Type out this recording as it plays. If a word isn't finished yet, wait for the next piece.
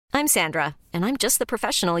I'm Sandra, and I'm just the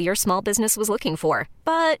professional your small business was looking for.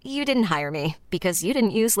 But you didn't hire me because you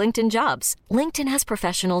didn't use LinkedIn Jobs. LinkedIn has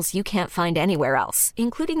professionals you can't find anywhere else,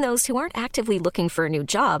 including those who aren't actively looking for a new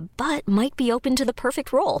job, but might be open to the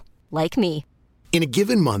perfect role, like me. In a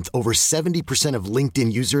given month, over 70% of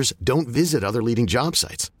LinkedIn users don't visit other leading job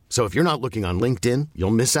sites. So if you're not looking on LinkedIn,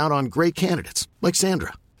 you'll miss out on great candidates like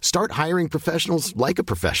Sandra. Start hiring professionals like a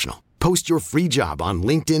professional. Post your free job on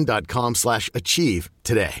linkedin.com/achieve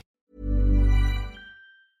today.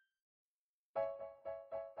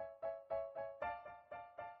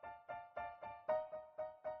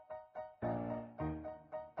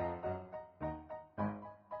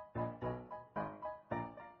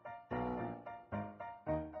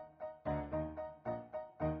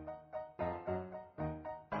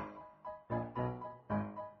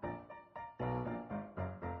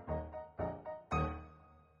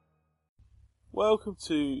 Welcome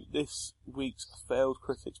to this week's Failed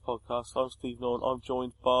Critics podcast. I'm Steve Norton. I'm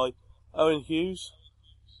joined by Owen Hughes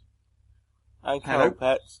and Carol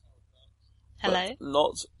Petts. Hello. But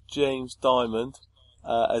not James Diamond,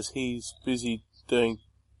 as he's busy doing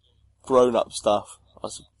grown-up stuff.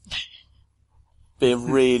 That's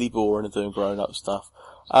being really boring and doing grown-up stuff.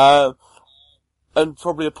 And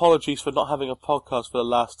probably apologies for not having a podcast for the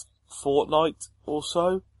last fortnight or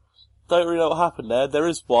so. Don't really know what happened there. There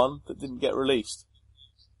is one that didn't get released.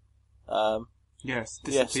 Yes,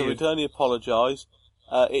 so we can only apologise.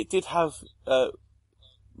 It did have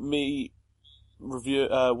me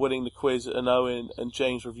winning the quiz and Owen and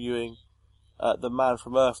James reviewing The Man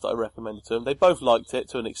from Earth that I recommended to them. They both liked it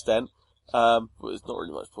to an extent, but there's not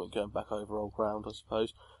really much point going back over old ground, I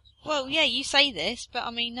suppose. Well, yeah, you say this, but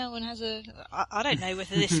I mean, no one has I don't know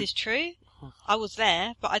whether this is true. I was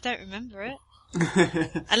there, but I don't remember it.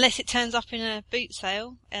 Unless it turns up in a boot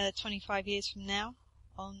sale 25 years from now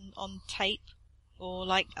on tape or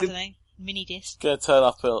I don't know, mini disc. It's going to turn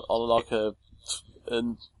up on like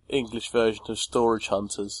an English version of Storage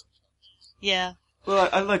Hunters. Yeah. Well,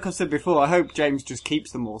 like I said before, I hope James just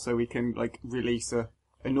keeps them all so we can release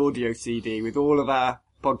an audio CD with all of our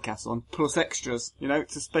podcasts on, plus extras. You know,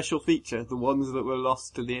 it's a special feature, the ones that were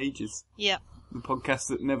lost to the ages. Yeah. The podcasts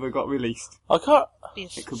that never got released. It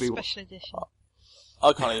could be special edition.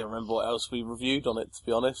 I can't even remember what else we reviewed on it, to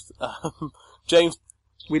be honest. James...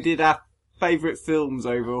 We did our favourite films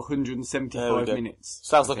over 175 minutes.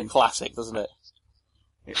 Sounds like a classic, doesn't it?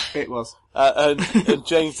 It was. And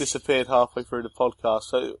James disappeared halfway through the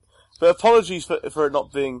podcast, but apologies for it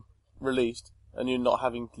not being released, and you not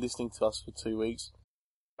listening to us for 2 weeks.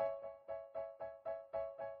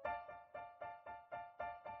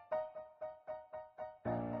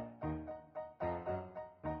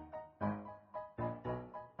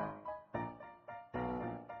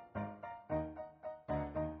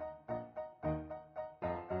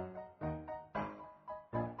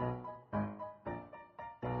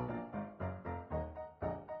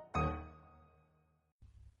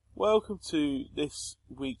 Welcome to this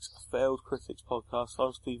week's Failed Critics podcast.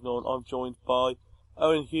 I'm Steve Norton. I'm joined by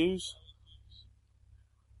Owen Hughes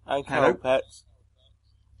and Carol Petts.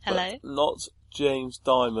 Hello. But not James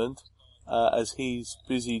Diamond, as he's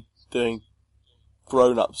busy doing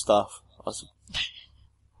grown-up stuff. That's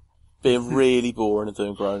being really boring and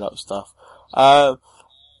doing grown-up stuff. And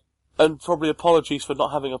probably apologies for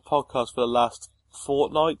not having a podcast for the last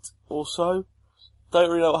fortnight or so. Don't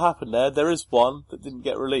really know what happened there. There is one that didn't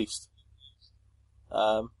get released.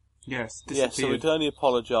 Yes, so we can only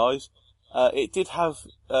apologise. It did have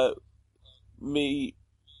me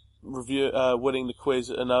winning the quiz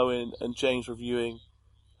and Owen and James reviewing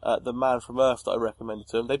The Man from Earth that I recommended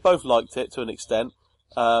to them. They both liked it to an extent,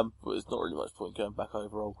 but there's not really much point going back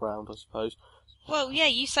over old ground, I suppose. Well, yeah,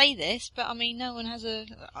 you say this, but I mean, no one has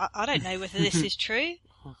I don't know whether this is true.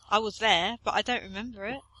 I was there, but I don't remember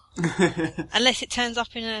it. Unless it turns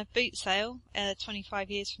up in a boot sale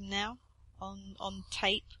 25 years from now on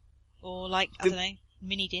tape or I don't know,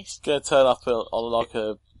 mini disc. It's going to turn up on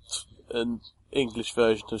an English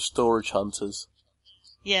version of Storage Hunters.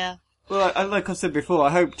 Yeah. Well, like I said before, I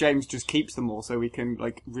hope James just keeps them all so we can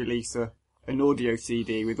release an audio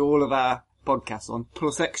CD with all of our podcasts on,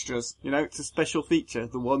 plus extras. You know, it's a special feature,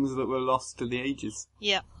 the ones that were lost to the ages.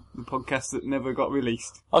 Yeah. The podcasts that never got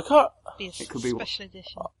released. It could be special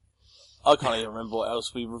edition. I can't even remember what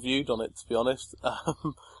else we reviewed on it, to be honest.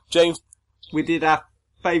 James... We did our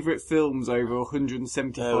favourite films over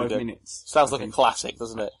 175 minutes. Sounds like a classic,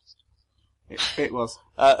 doesn't it? It was.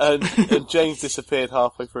 And James disappeared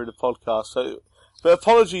halfway through the podcast, but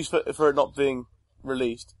apologies for it not being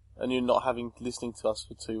released, and you not listening to us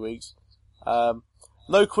for 2 weeks.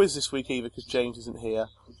 No quiz this week either, because James isn't here.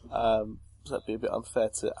 So so that'd be a bit unfair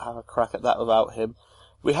to have a crack at that without him.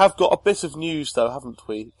 We have got a bit of news, though, haven't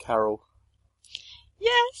we, Carol?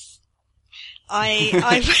 Yes. I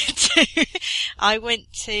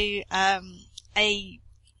went to a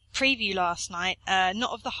preview last night,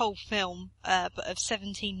 not of the whole film, but of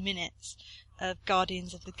 17 minutes of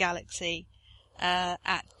Guardians of the Galaxy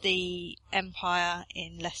at the Empire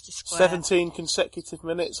in Leicester Square. 17 consecutive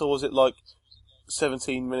minutes, or was it like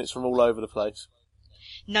 17 minutes from all over the place?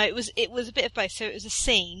 No, it was a bit of both. So it was a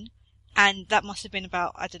scene, and that must have been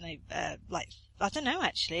about, I don't know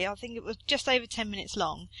actually. I think it was just over 10 minutes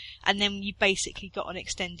long, and then you basically got an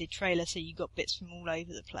extended trailer, so you got bits from all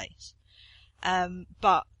over the place.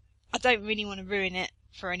 But I don't really want to ruin it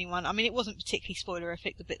for anyone. I mean, it wasn't particularly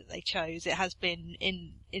spoilerific, the bit that they chose. It has been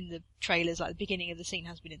in the trailers, like the beginning of the scene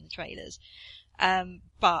has been in the trailers.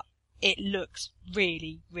 But it looks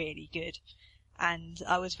really, really good. And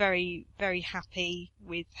I was very, very happy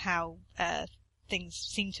with how, things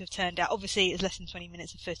seem to have turned out. Obviously, it's less than 20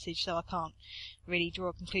 minutes of footage, so I can't really draw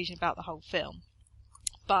a conclusion about the whole film.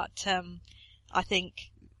 But, I think,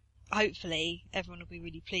 hopefully, everyone will be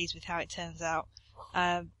really pleased with how it turns out.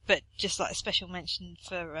 But just like a special mention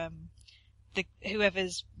for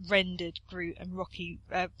whoever's rendered Groot and Rocket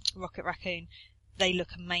Raccoon, they look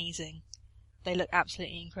amazing. They look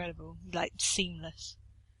absolutely incredible, like seamless.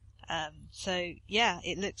 So yeah,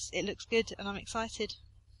 it looks good, and I'm excited.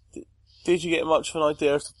 Did you get much of an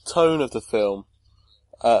idea of the tone of the film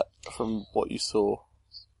from what you saw?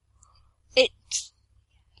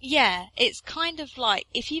 It's kind of like,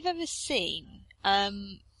 if you've ever seen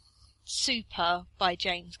Super by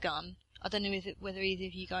James Gunn. I don't know whether either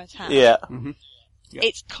of you guys have. Yeah. Mm-hmm. Yep.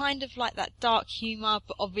 It's kind of like that dark humour,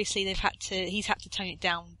 but obviously he's had to tone it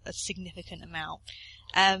down a significant amount.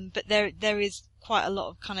 But there is quite a lot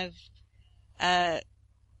of kind of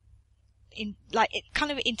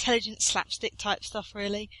kind of intelligent slapstick type stuff,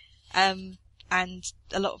 really, and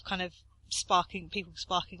a lot of kind of people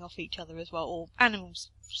sparking off each other as well, or animals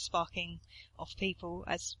sparking off people,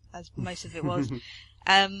 as most of it was.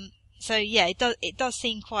 So yeah, it does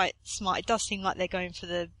seem quite smart. It does seem like they're going for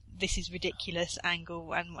the "this is ridiculous"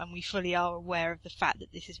 angle, and we fully are aware of the fact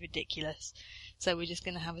that this is ridiculous. So we're just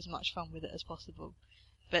going to have as much fun with it as possible.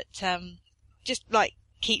 But just like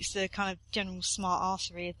keeps the kind of general smart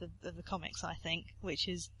arsery of the comics, I think, which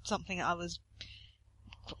is something that I was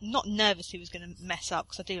not nervous he was going to mess up,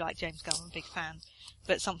 because I do like James Gunn, I'm a big fan,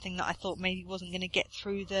 but something that I thought maybe wasn't going to get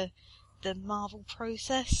through the Marvel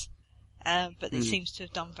process. But they seem to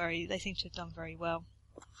have done very well.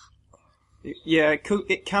 Yeah,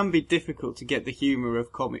 it can be difficult to get the humour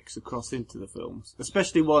of comics across into the films,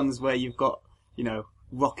 especially ones where you've got,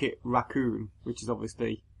 Rocket Raccoon, which is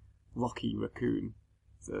obviously Rocky Raccoon.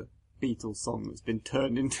 It's a Beatles song that's been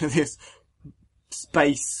turned into this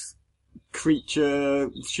space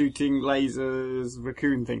creature shooting lasers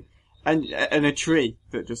raccoon thing. And a tree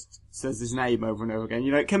that just says his name over and over again.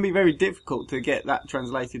 It can be very difficult to get that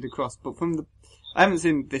translated across. But I haven't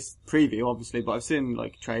seen this preview, obviously, but I've seen,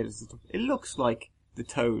 trailers and stuff. It looks like the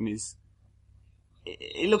tone is...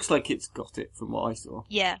 It looks like it's got it from what I saw.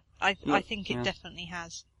 Yeah, I think it definitely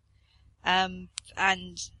has. I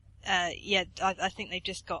think they've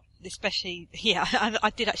just got, especially,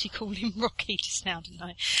 I did actually call him Rocky just now, didn't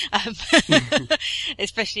I?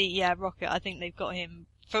 Especially, Rocket, I think they've got him...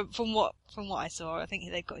 From what I saw, I think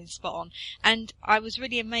they've got him spot on. And I was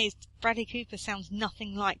really amazed. Bradley Cooper sounds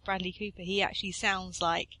nothing like Bradley Cooper. He actually sounds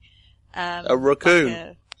like a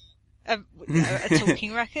raccoon, like a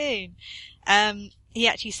talking raccoon. He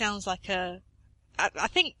actually sounds like I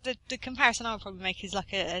think the comparison I would probably make is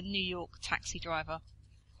like a New York taxi driver.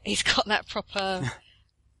 He's got that proper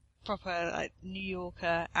New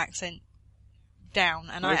Yorker accent down,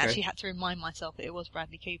 and I actually had to remind myself that it was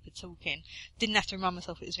Bradley Cooper talking. Didn't have to remind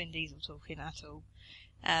myself it was Vin Diesel talking at all.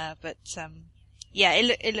 But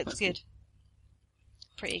it looks good.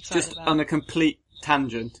 Pretty excited Just about on it. a complete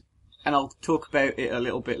tangent, and I'll talk about it a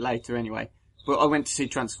little bit later anyway, but I went to see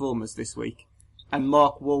Transformers this week, and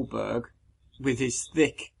Mark Wahlberg, with his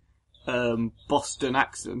thick Boston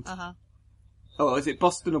accent. Uh-huh. Oh, is it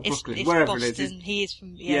Boston or Brooklyn? It's Wherever Boston. it is. He is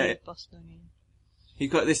from Boston. Yeah. He's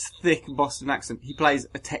got this thick Boston accent. He plays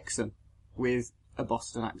a Texan with a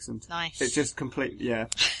Boston accent. Nice. It's just completely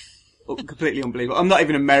unbelievable. I'm not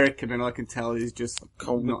even American, and I can tell he's just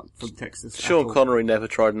not from Texas. Sean Connery never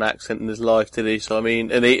tried an accent in his life, did he? So I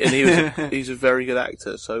mean, and he was he's a very good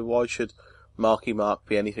actor. So why should Marky Mark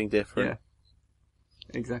be anything different?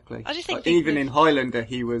 Yeah, exactly. I just think even in Highlander,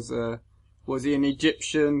 he was he an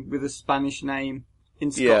Egyptian with a Spanish name in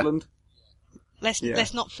Scotland?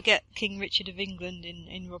 Let's not forget King Richard of England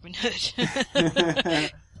in Robin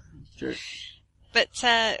Hood. True. But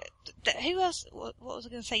who else? What was I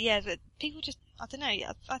going to say? Yeah, but people just, I don't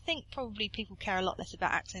know. I think probably people care a lot less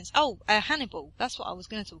about accents. Oh, Hannibal. That's what I was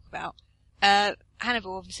going to talk about.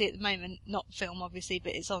 Hannibal, obviously at the moment, not film, obviously,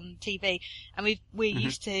 but it's on TV, and we're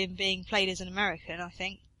used to him being played as an American. I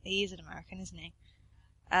think he is an American, isn't he?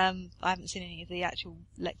 I haven't seen any of the actual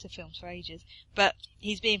Lecter films for ages, but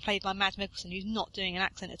he's being played by Mads Mikkelsen, who's not doing an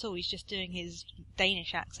accent at all. He's just doing his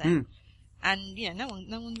Danish accent, and no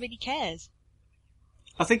one really cares.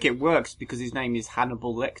 I think it works because his name is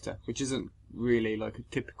Hannibal Lecter, which isn't really like a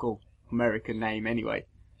typical American name anyway.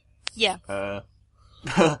 Yeah.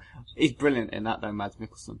 He's brilliant in that though, Mads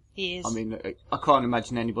Mikkelsen. He is. I mean, I can't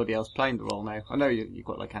imagine anybody else playing the role now. I know you've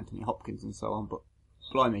got like Anthony Hopkins and so on, but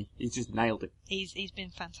blimey, he's just nailed it. He's been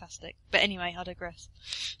fantastic. But anyway, I digress.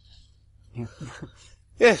 Yeah.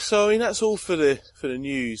 Yeah, so I mean that's all for the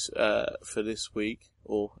news for this week,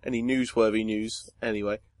 or any newsworthy news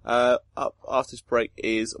anyway. Up after this break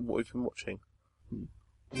is what we've been watching.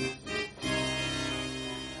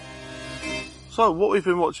 So, what we've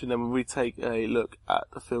been watching then, when we take a look at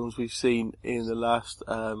the films we've seen in the last,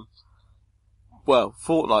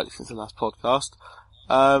 fortnight since the last podcast.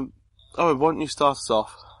 Owen, why don't you start us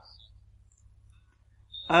off?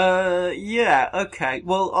 Yeah, okay.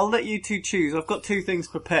 Well, I'll let you two choose. I've got two things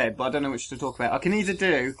prepared, but I don't know which to talk about. I can either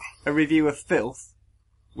do a review of Filth,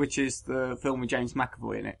 which is the film with James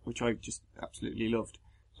McAvoy in it, which I just absolutely loved.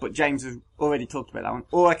 But James has already talked about that one.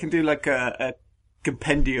 Or I can do like a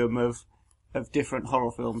compendium of different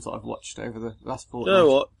horror films that I've watched over the last fortnight. You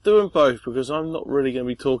know what? Do them both, because I'm not really going to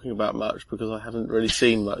be talking about much, because I haven't really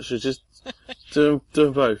seen much. So just do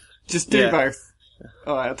them both. Just do both.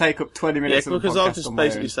 Alright, I'll take up 20 minutes of the podcast. Because I'll just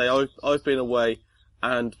basically say I've been away,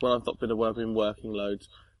 and when I've not been away, I've been working loads.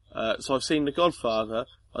 So I've seen The Godfather.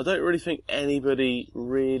 I don't really think anybody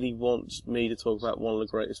really wants me to talk about one of the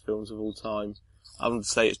greatest films of all time. I would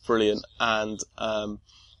say it's brilliant, and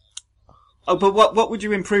but what would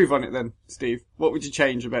you improve on it then, Steve? What would you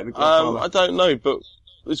change about The Godfather? I don't know, but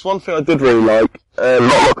there's one thing I did really like. Not a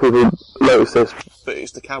lot of people notice this, but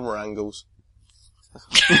it's the camera angles.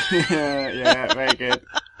 Yeah, very good.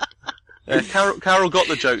 Carol got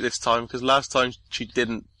the joke this time, because last time she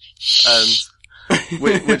didn't, and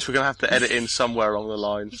which we're going to have to edit in somewhere along the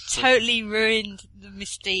line. Totally ruined the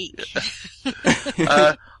mystique.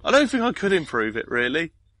 I don't think I could improve it,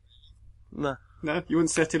 really. No, you wouldn't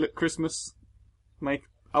settle at Christmas? Make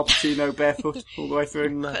Al Pacino barefoot all the way through?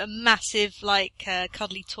 No. Put a massive,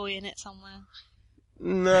 cuddly toy in it somewhere.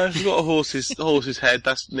 No, if you've got a horse's head,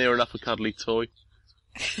 that's near enough a cuddly toy.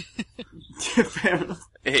 Fair enough.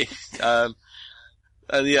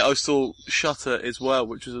 And yeah, I saw Shutter as well,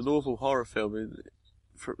 which was an awful horror film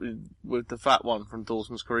with the fat one from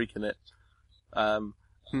Dawson's Creek in it.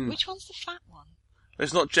 Which one's the fat one?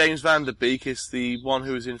 It's not James Van Der Beek, it's the one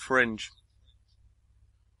who was in Fringe.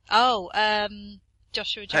 Oh,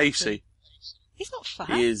 Joshua Jackson. Pacey. He's not fat.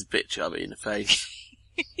 He is a bit chubby in the face.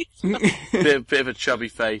 bit of a chubby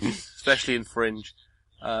face, especially in Fringe.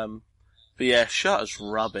 But yeah, Shutter's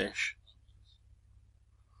rubbish.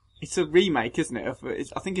 It's a remake, isn't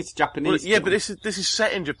it? I think it's Japanese. Well, yeah, but this is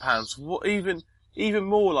set in Japan, so what even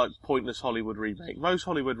more like pointless Hollywood remake. Most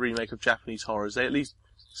Hollywood remake of Japanese horrors, they at least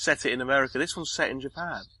set it in America. This one's set in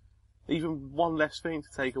Japan. Even one less thing to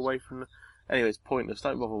take away from. Anyway, it's pointless.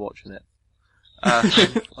 Don't bother watching it.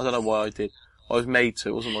 I don't know why I did. I was made to.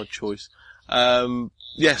 It wasn't my choice.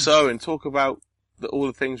 Yeah, so Owen, talk about all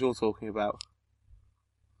the things you're talking about.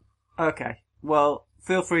 Okay. Well,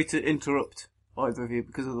 feel free to interrupt either of you,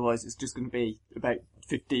 because otherwise it's just going to be about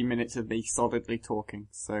 15 minutes of me solidly talking.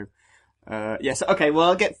 So, yes. Okay, well,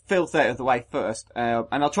 I'll get Filth out of the way first. And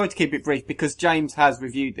I'll try to keep it brief, because James has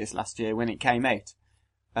reviewed this last year when it came out.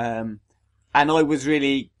 And I was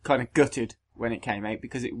really kind of gutted when it came out,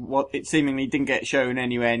 because it seemingly didn't get shown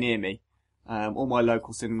anywhere near me. All my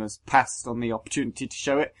local cinemas passed on the opportunity to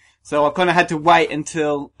show it. So I kind of had to wait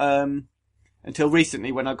until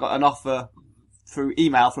recently, when I got an offer through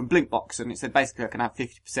email from Blinkbox, and it said basically I can have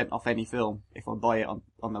 50% off any film if I buy it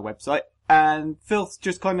on their website. And Filth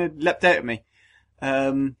just kind of leapt out at me.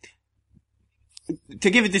 To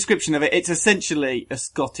give a description of it, it's essentially a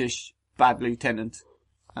Scottish Bad Lieutenant.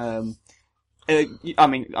 I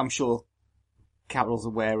mean, I'm sure Carol's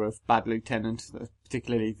aware of Bad Lieutenant,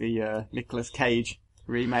 particularly the Nicolas Cage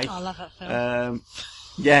remake. Oh, I love that film.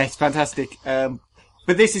 Yeah, it's fantastic.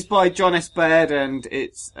 But this is by John S. Baird, and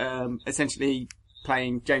it's essentially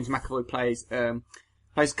playing James McAvoy plays a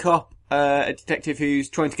cop, a detective who's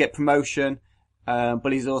trying to get promotion,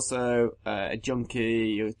 but he's also a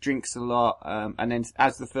junkie who drinks a lot, and then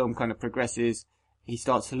as the film kind of progresses, he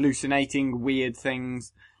starts hallucinating weird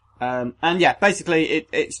things, And yeah, basically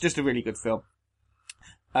it's just a really good film.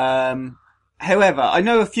 However, I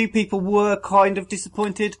know a few people were kind of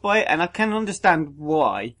disappointed by it, and I can understand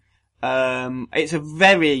why. It's a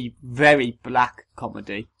very, very black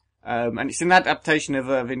comedy. And it's an adaptation of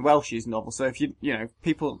Irvine Welsh's novel, so if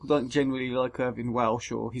people don't generally like Irvine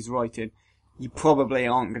Welsh or his writing, you probably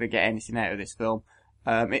aren't going to get anything out of this film.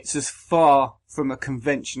 It's as far from a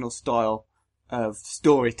conventional style of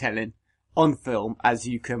storytelling on film as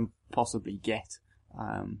you can possibly get.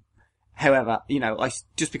 However,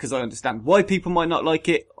 just because I understand why people might not like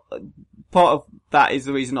it, part of that is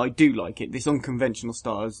the reason I do like it. This unconventional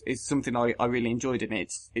style is something I really enjoyed in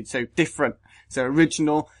it. It's so different, so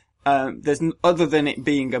original. Other than it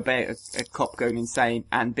being about a cop going insane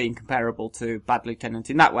and being comparable to Bad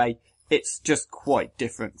Lieutenant in that way, it's just quite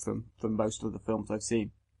different from most of the films I've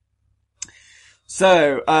seen.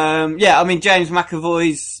 So, James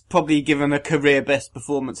McAvoy's probably given a career best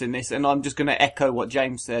performance in this, and I'm just going to echo what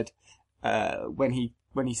James said, when he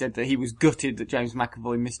said that he was gutted that James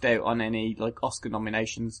McAvoy missed out on any, Oscar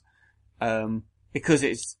nominations, because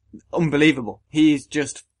it's unbelievable. He is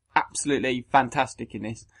just absolutely fantastic in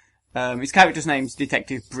this. His character's name's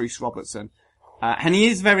Detective Bruce Robertson, and he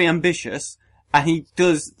is very ambitious, and he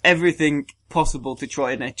does everything possible to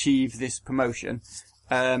try and achieve this promotion,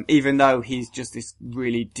 even though he's just this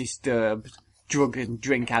really disturbed, drug and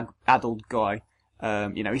drink addled guy.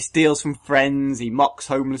 He steals from friends, he mocks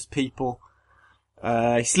homeless people,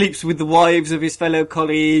 he sleeps with the wives of his fellow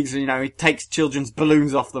colleagues, he takes children's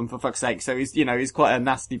balloons off them, for fuck's sake, so he's quite a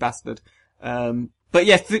nasty bastard. But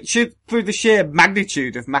yeah, through the sheer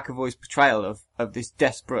magnitude of McAvoy's portrayal of this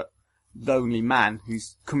desperate, lonely man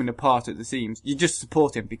who's coming apart at the seams, you just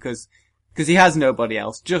support him because he has nobody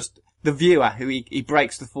else, just the viewer who he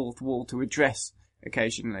breaks the fourth wall to address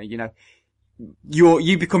occasionally,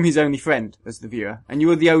 you become his only friend as the viewer, and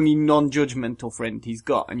you're the only non-judgmental friend he's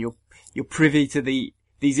got, and you're privy to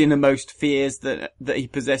these innermost fears that he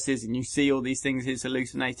possesses, and you see all these things he's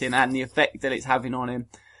hallucinating and the effect that it's having on him.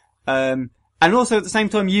 And also at the same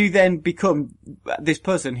time, you then become this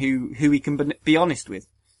person who he can be honest with.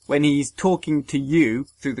 When he's talking to you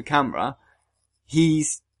through the camera,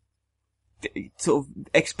 he's sort of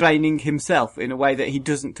explaining himself in a way that he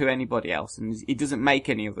doesn't to anybody else, and he doesn't make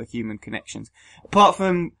any other human connections. Apart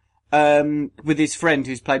from, with his friend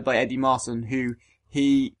who's played by Eddie Marsan, who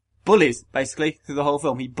he bullies, basically, through the whole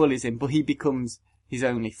film. He bullies him, but he becomes his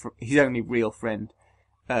only real friend.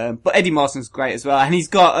 But Eddie Marsan's great as well, and he's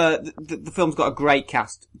got, the film's got a great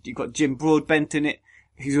cast. You've got Jim Broadbent in it,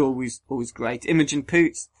 who's always great. Imogen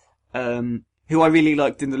Poots, who I really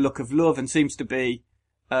liked in The Look of Love and seems to be,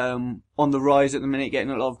 on the rise at the minute,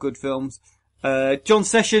 getting a lot of good films. John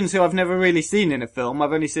Sessions, who I've never really seen in a film.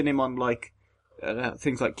 I've only seen him on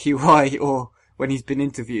things like QI or when he's been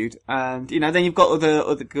interviewed. And, then you've got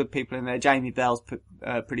other good people in there. Jamie Bell's,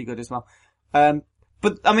 pretty good as well.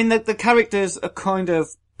 But, I mean, the characters are kind of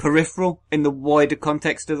peripheral in the wider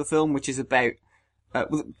context of the film, which is about,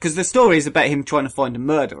 because the story is about him trying to find a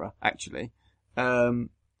murderer, actually,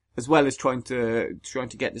 as well as trying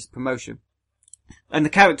to get this promotion. And the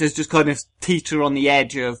characters just kind of teeter on the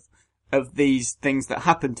edge of these things that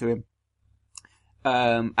happen to him,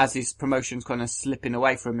 as his promotion's kind of slipping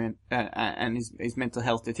away from him, and his mental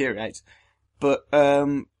health deteriorates. But,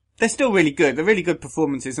 they're still really good. They're really good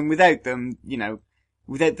performances, and without them,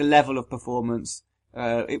 without the level of performance,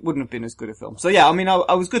 it wouldn't have been as good a film. So yeah, I mean,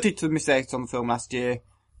 I was gutted to miss out on the film last year.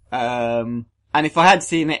 And if I had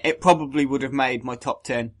seen it, it probably would have made my top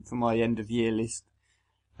 10 for my end of year list.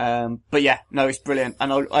 But yeah, no, it's brilliant.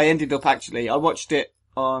 And I ended up I watched it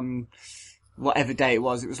on whatever day it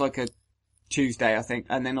was. It was like a Tuesday, I think.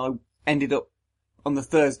 And then I ended up on the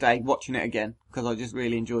Thursday watching it again because I just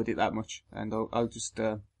really enjoyed it that much. And I'll just,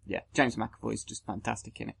 James McAvoy is just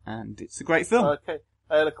fantastic in it. And it's a great film. Okay.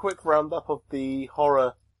 And a quick roundup of the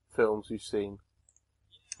horror films you've seen.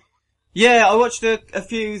 Yeah, I watched a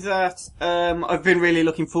few that, I've been really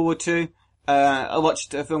looking forward to. I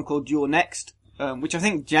watched a film called You're Next, which I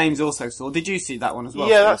think James also saw. Did you see that one as well?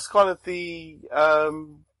 Yeah, that's kind of the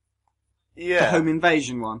home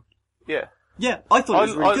invasion one. Yeah. Yeah, I thought it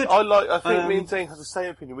was really good. I think me and James had the same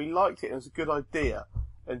opinion. We liked it and it was a good idea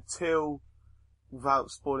until,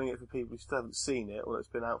 without spoiling it for people who still haven't seen it, or it's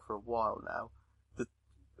been out for a while now,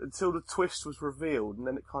 until the twist was revealed, and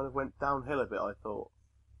then it kind of went downhill a bit, I thought.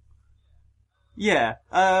 Yeah.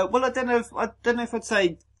 Well, I don't know if I'd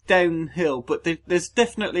say downhill, but there's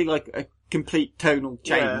definitely a complete tonal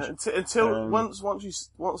change. Yeah, until once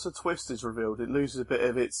a twist is revealed, it loses a bit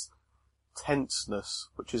of its tenseness,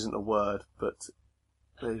 which isn't a word, but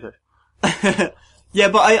there you go. Yeah,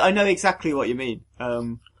 but I know exactly what you mean.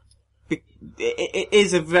 it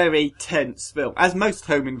is a very tense film, as most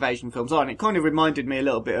home invasion films are, and it kind of reminded me a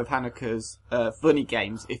little bit of Haneke's Funny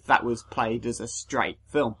Games, if that was played as a straight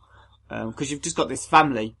film. Because you've just got this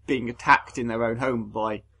family being attacked in their own home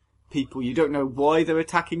by people. You don't know why they're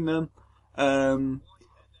attacking them.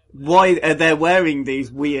 Why they're wearing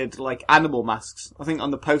these weird, like, animal masks. I think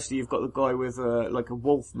on the poster you've got the guy with, like a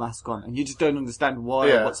wolf mask on, and you just don't understand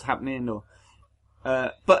why or what's happening, or...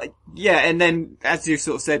 but, yeah, and then, as you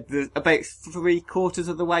sort of said, about 3/4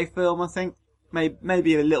 of the way film, I think.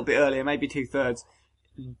 Maybe a little bit earlier, maybe 2/3.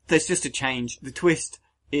 There's just a change. The twist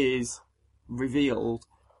is revealed,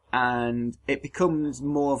 and it becomes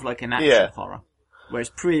more of like an action horror. Whereas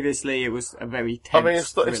previously it was a very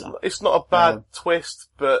tense thriller. It's not a bad twist,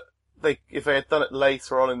 but if they had done it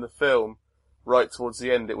later on in the film, right towards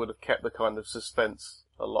the end, it would have kept the kind of suspense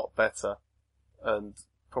a lot better, and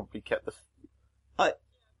probably kept the...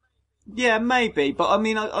 Yeah, maybe, but I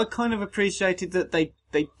mean, I kind of appreciated that they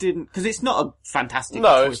didn't, because it's not a fantastic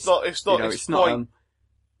twist. It's not,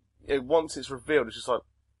 once it's revealed, it's just like,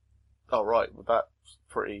 oh right, well that's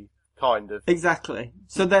pretty kind of... Exactly.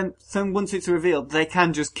 So once it's revealed, they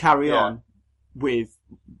can just carry on with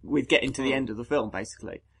getting to the end of the film,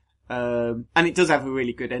 basically. And it does have a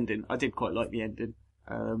really good ending. I did quite like the ending.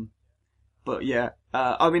 But yeah,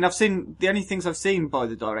 I mean, the only things I've seen by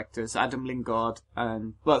the directors, Adam Lingard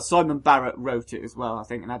and, well, Simon Barrett wrote it as well, I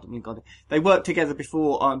think, and Adam Lingard. They worked together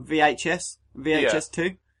before on VHS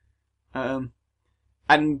 2.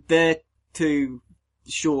 And they're two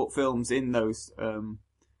short films in those,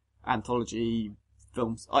 anthology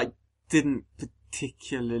films I didn't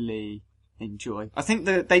particularly enjoy. I think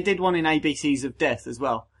that they did one in ABCs of Death as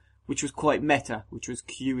well, which was quite meta, which was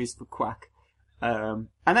Q is for Quack. And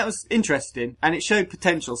that was interesting, and it showed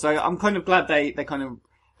potential, so I'm kind of glad they kind of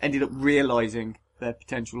ended up realising their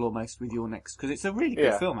potential almost with Your Next, because it's a really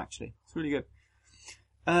good film, actually. It's really good.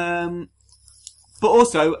 But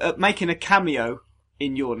also, making a cameo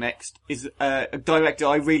in Your Next is a director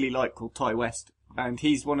I really like called Ty West, and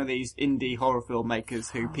he's one of these indie horror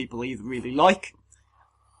filmmakers who people either really like,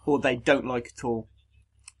 or they don't like at all.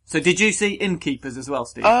 So did you see Innkeepers as well,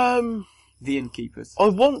 Steve? The Innkeepers. I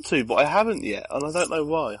want to, but I haven't yet, and I don't know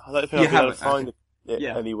why. I don't think I'll be able to find it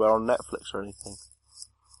anywhere on Netflix or anything.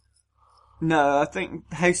 No, I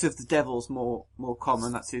think House of the Devil's more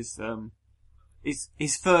common. That's his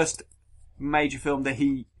first major film that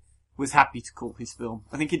he was happy to call his film.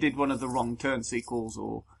 I think he did one of the Wrong Turn sequels,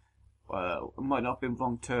 or it might not have been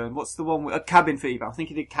Wrong Turn. What's the one with Cabin Fever? I think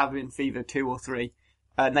he did Cabin Fever 2 or 3,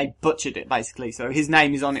 and they butchered it basically. So his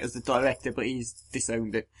name is on it as the director, but he's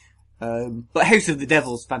disowned it. But House of the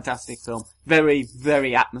Devil's fantastic film. Very,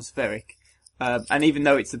 very atmospheric. And even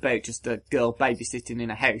though it's about just a girl babysitting in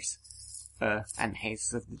a house, and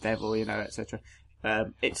House of the Devil, etc.,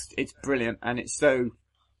 it's brilliant, and it's so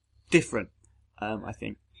different, I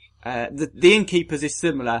think. The Innkeepers is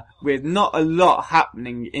similar, with not a lot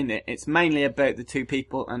happening in it. It's mainly about the two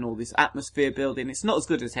people and all this atmosphere building. It's not as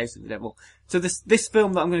good as House of the Devil. So this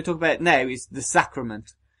film that I'm going to talk about now is The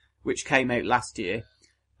Sacrament, which came out last year.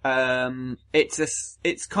 It's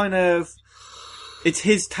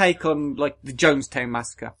his take on, like, the Jonestown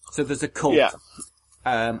Massacre. So there's a cult. Yeah.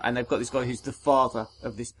 And they've got this guy who's the father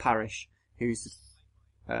of this parish, who's,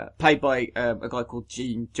 played by, a guy called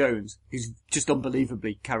Gene Jones, who's just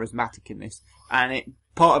unbelievably charismatic in this. And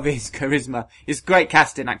part of his charisma is great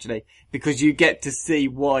casting, actually, because you get to see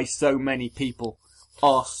why so many people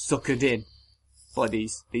are suckered in by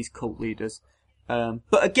these cult leaders.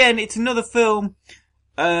 But again, it's another film,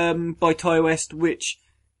 by Ty West, which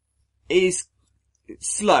is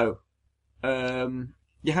slow.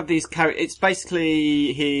 You have these it's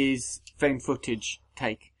basically his found footage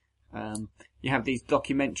take. You have these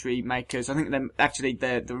documentary makers, I think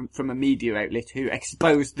they're from a media outlet, who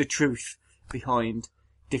expose the truth behind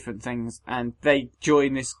different things, and they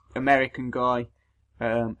join this American guy,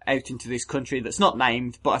 out into this country that's not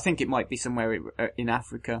named, but I think it might be somewhere in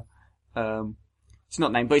Africa. It's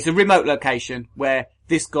not named, but it's a remote location where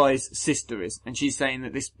this guy's sister is, and she's saying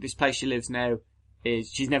that this place she lives now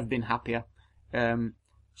she's never been happier.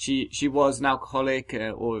 She was an alcoholic,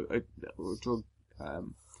 or a drug,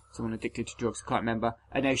 someone addicted to drugs, I can't remember,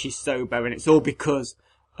 and now she's sober, and it's all because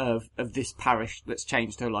of this parish that's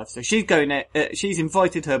changed her life. So she's going there, she's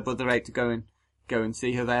invited her brother out to go and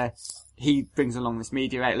see her there. He brings along this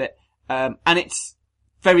media outlet, and it's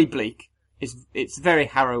very bleak. It's very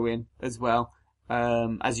harrowing as well.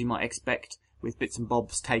 As you might expect, with bits and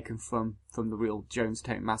bobs taken from the real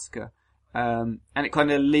Jonestown Massacre. And it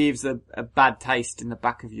kind of leaves a bad taste in the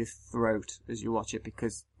back of your throat as you watch it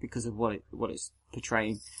because of what it's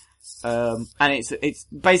portraying. And it's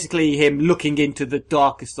basically him looking into the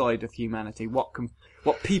darker side of humanity, what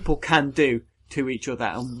people can do to each other,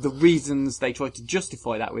 and the reasons they try to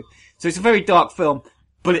justify that with. So it's a very dark film,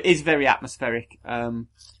 but it is very atmospheric.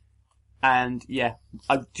 And yeah,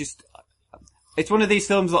 it's one of these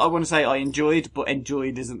films that I want to say I enjoyed, but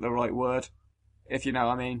enjoyed isn't the right word, if you know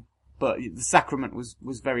what I mean. But The Sacrament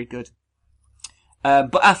was very good.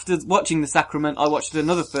 But after watching The Sacrament, I watched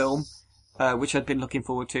another film, which I'd been looking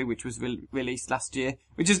forward to, which was released last year,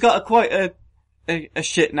 which has got quite a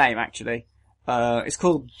shit name, actually. It's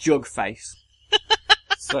called Jugface.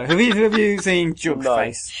 So, have you seen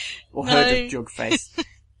Jugface? No. Or heard of Jugface?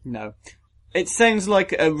 No. It sounds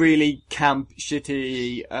like a really camp,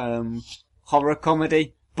 shitty, horror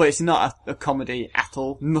comedy, but it's not a comedy at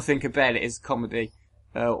all. Nothing about it is comedy,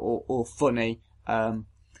 or funny.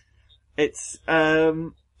 It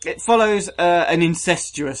follows an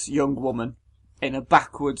incestuous young woman in a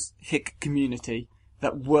backwoods hick community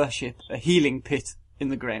that worship a healing pit in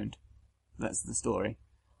the ground. That's the story.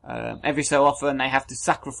 Every so often they have to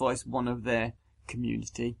sacrifice one of their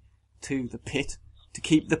community to the pit to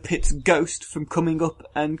keep the pit's ghost from coming up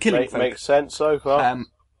and killing folk. Makes sense so far.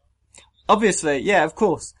 Obviously, yeah, of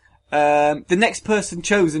course. The next person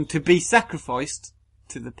chosen to be sacrificed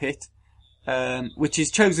to the pit, which is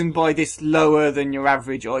chosen by this lower than your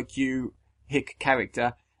average IQ hick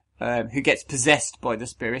character, who gets possessed by the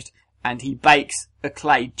spirit, and he bakes a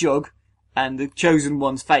clay jug, and the chosen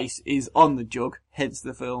one's face is on the jug, hence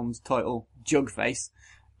the film's title, Jugface.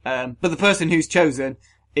 But the person who's chosen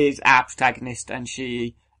is our protagonist, and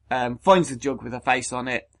she finds the jug with her face on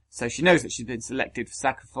it, so she knows that she's been selected for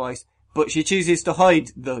sacrifice, but she chooses to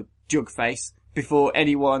hide the jug face before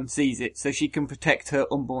anyone sees it, so she can protect her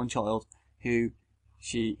unborn child,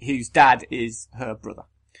 whose dad is her brother.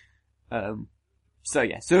 So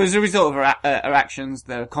as a result of her actions,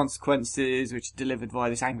 there are consequences which are delivered by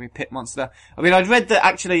this angry pit monster. I mean, I'd read that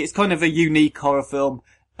actually it's kind of a unique horror film,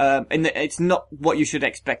 in that it's not what you should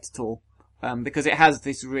expect at all, because it has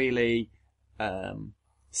this really,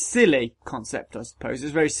 silly concept, I suppose.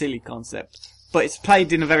 It's a very silly concept, but it's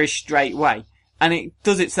played in a very straight way, and it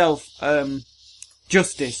does itself,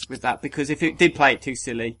 justice with that, because if it did play it too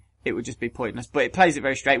silly, it would just be pointless, but it plays it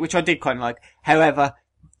very straight, which I did kind of like. However,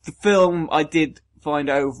 the film I did find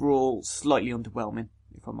overall slightly underwhelming,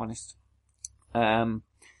 if I'm honest.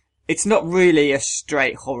 It's not really a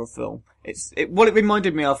straight horror film. What it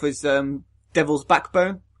reminded me of was, Devil's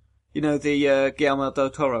Backbone. You know, the, Guillermo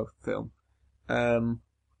del Toro film.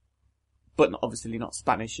 But obviously not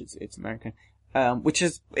Spanish, it's American.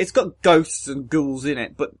 It's got ghosts and ghouls in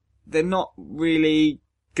it, but they're not really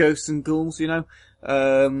ghosts and ghouls, you know.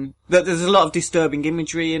 There's a lot of disturbing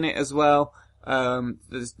imagery in it as well.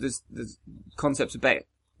 There's concepts about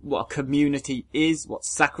what a community is, what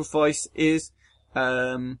sacrifice is.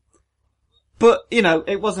 But, you know,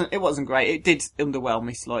 it wasn't great. It did underwhelm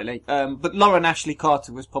me slightly. But Lauren Ashley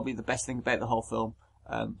Carter was probably the best thing about the whole film,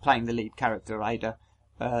 playing the lead character, Ada.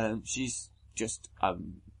 She's just,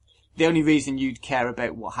 the only reason you'd care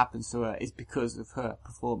about what happens to her is because of her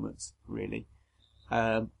performance, really.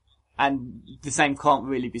 And the same can't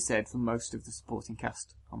really be said for most of the supporting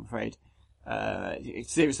cast, I'm afraid.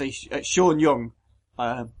 Seriously, Sean Young,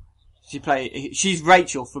 she's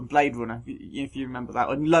Rachel from Blade Runner, if you remember that,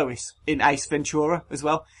 and Lois in Ace Ventura as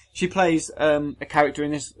well. She plays, a character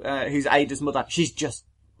in this, who's Ada's mother. She's just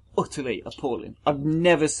utterly appalling. I've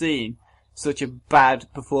never seen such a bad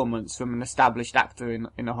performance from an established actor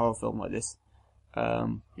in a horror film like this.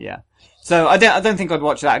 Yeah. So I don't think I'd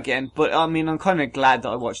watch that again, but I mean, I'm kind of glad that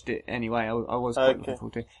I watched it anyway. I was quite looking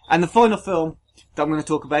forward to it. And the final film that I'm going to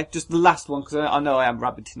talk about, just the last one, because I know I am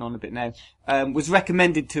rabbiting on a bit now, was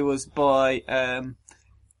recommended to us by,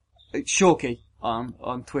 Shorky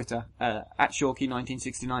on Twitter, at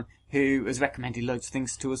Shorky1969, who has recommended loads of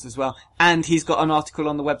things to us as well. And he's got an article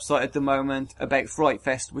on the website at the moment about Fright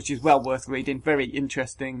Fest, which is well worth reading. Very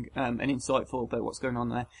interesting, and insightful about what's going on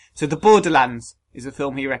there. So The Borderlands is a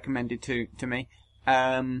film he recommended to me.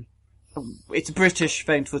 It's a British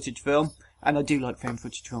found footage film, and I do like found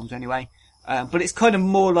footage films anyway. But it's kind of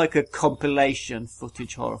more like a compilation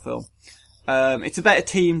footage horror film. It's about a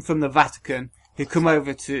team from the Vatican who come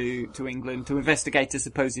over to England to investigate a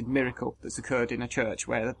supposed miracle that's occurred in a church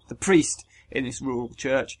where the priest in this rural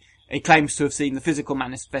church, he claims to have seen the physical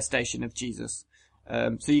manifestation of Jesus.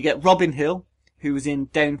 So you get Robin Hill, who was in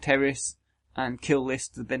Down Terrace and Kill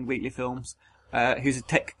List, the Ben Wheatley films, who's a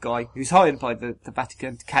tech guy who's hired by the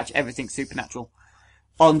Vatican to catch everything supernatural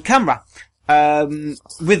on camera.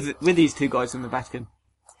 With these two guys from the Vatican.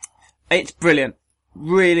 It's brilliant.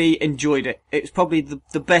 really enjoyed it. It's probably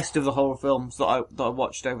the best of the horror films that I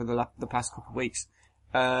watched over the past couple of weeks.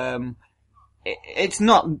 It's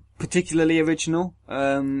not particularly original.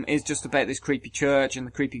 It's just about this creepy church and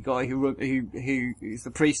the creepy guy who is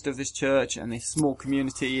the priest of this church and this small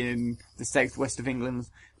community in the southwest of England.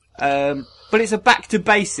 But it's a back to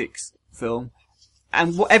basics film,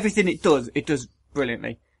 and everything it does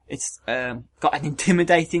brilliantly. It's got an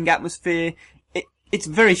intimidating atmosphere. It's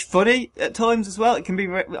very funny at times as well. It can be.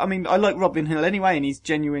 I mean, I like Robin Hill anyway, and he's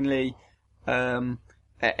genuinely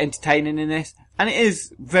entertaining in this. And it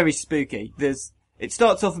is very spooky. It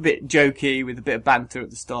starts off a bit jokey with a bit of banter at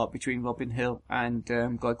the start between Robin Hill and a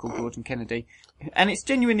guy called Gordon Kennedy, and it's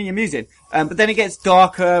genuinely amusing. But then it gets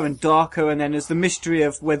darker and darker, and then as the mystery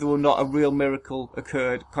of whether or not a real miracle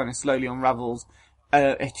occurred kind of slowly unravels,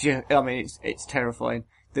 it's terrifying.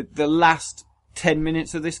 The last 10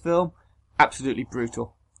 minutes of this film, absolutely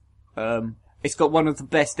brutal. It's got one of the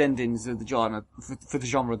best endings of the genre for the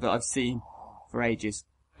genre that I've seen for ages.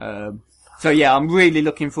 So yeah, I'm really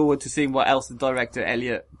looking forward to seeing what else the director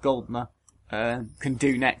Elliot Goldner can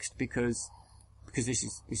do next, because this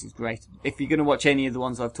is great. If you're going to watch any of the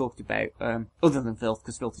ones I've talked about, other than Filth,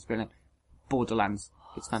 because Filth is brilliant, Borderlands,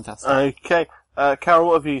 it's fantastic. Okay, Carol,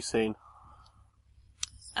 what have you seen?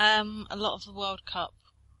 A lot of the World Cup.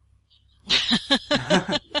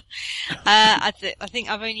 I think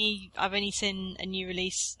I've only seen a new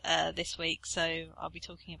release this week, so I'll be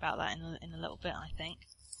talking about that in a little bit, I think.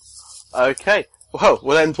 Okay, well,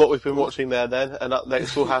 we'll end what we've been watching there then, and up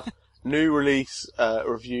next we'll have new release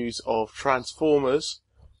reviews of Transformers,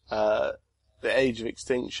 The Age of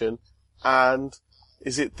Extinction, and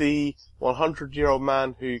is it the 100-year-old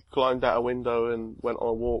man who climbed out a window and went on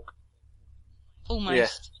a walk?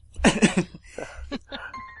 Almost. Yeah.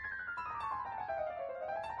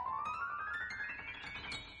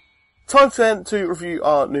 Time then to review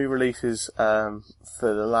our new releases for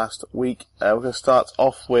the last week. We're going to start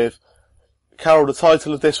off with, Carol, the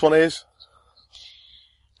title of this one is?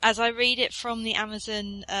 As I read it from the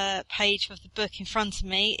Amazon page of the book in front of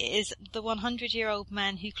me, it is The 100-Year-Old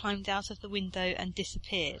Man Who Climbed Out of the Window and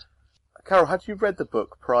Disappeared. Carol, had you read the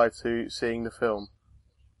book prior to seeing the film?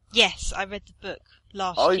 Yes, I read the book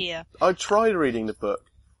last year. I tried reading the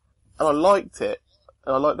book, and I liked it.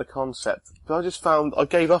 And I liked the concept, but I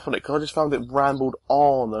gave up on it because I just found it rambled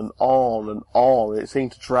on and on and on. It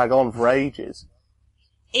seemed to drag on for ages.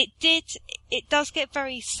 It does get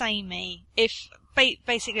very samey.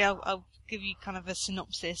 Basically, I'll give you kind of a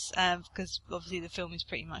synopsis, because obviously the film is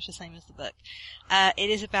pretty much the same as the book. It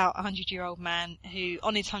is about a 100-year-old man who,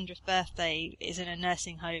 on his 100th birthday, is in a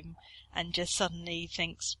nursing home and just suddenly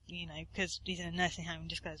thinks, because he's in a nursing home, and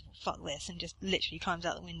just goes, well, fuck this, and just literally climbs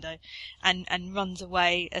out the window and runs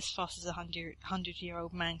away as fast as a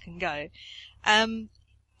 100-year-old man can go.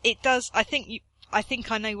 It does, I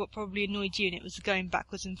think I know what probably annoyed you, and it was the going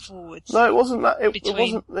backwards and forwards. No, it wasn't that. It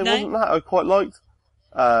wasn't that. I quite liked,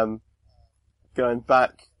 going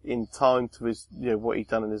back in time to his, what he'd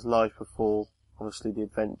done in his life before, obviously the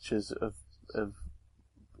adventures of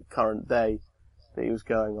current day that he was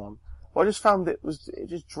going on. But I just found it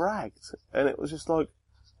just dragged, and it was just like,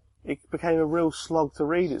 it became a real slog to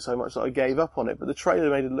read it so much that I gave up on it. But the trailer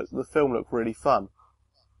made the film look really fun.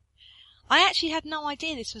 I actually had no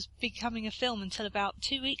idea this was becoming a film until about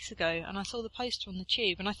 2 weeks ago, and I saw the poster on the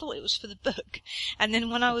tube, and I thought it was for the book. And then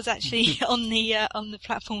when I was actually on the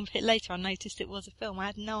platform a bit later, I noticed it was a film. I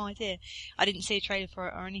had no idea. I didn't see a trailer for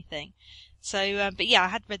it or anything. So, but yeah, I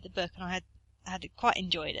had read the book, and I had quite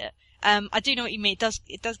enjoyed it. I do know what you mean.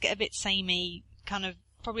 It does get a bit samey, kind of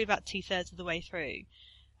probably about 2/3 of the way through.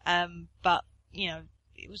 But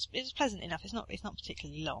it was pleasant enough. It's not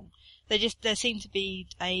particularly long. There seemed to be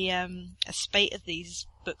a spate of these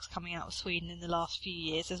books coming out of Sweden in the last few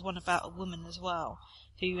years. There's one about a woman as well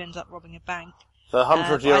who ends up robbing a bank. The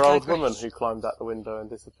 100-year-old woman who climbed out the window and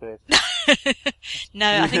disappeared.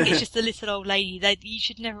 No, I think it's just a little old lady. You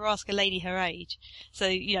should never ask a lady her age. So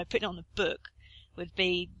putting it on a book would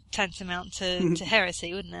be tantamount to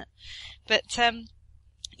heresy, wouldn't it? But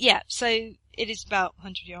yeah, so it is about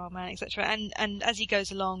 100-year-old man, etc. And as he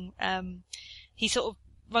goes along, he sort of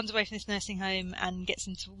runs away from this nursing home and gets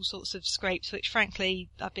into all sorts of scrapes, which frankly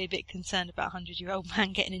I'd be a bit concerned about a 100-year-old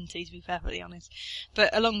man getting into, to be perfectly honest.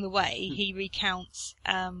 But along the way, he recounts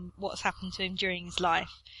what's happened to him during his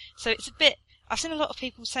life. So it's a bit. I've seen a lot of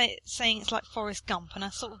people saying it's like Forrest Gump, and I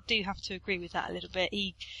sort of do have to agree with that a little bit.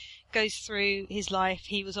 He goes through his life.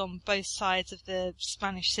 He was on both sides of the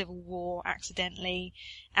Spanish Civil War accidentally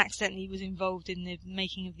was involved in the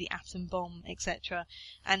making of the atom bomb, etc.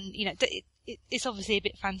 And it's obviously a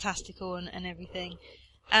bit fantastical and everything.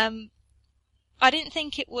 But I didn't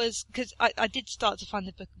think it was, because I did start to find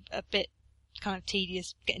the book a bit kind of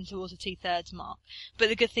tedious, getting towards the 2/3 mark. But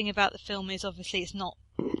the good thing about the film is obviously it's not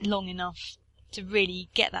long enough to really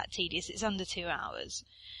get that tedious. It's under 2 hours.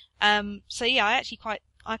 So yeah,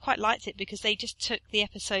 I quite liked it because they just took the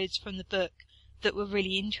episodes from the book that were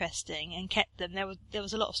really interesting and kept them. There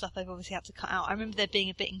was a lot of stuff they've obviously had to cut out. I remember there being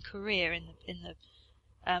a bit in Korea in the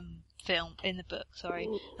in the book, sorry,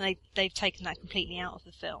 and they've taken that completely out of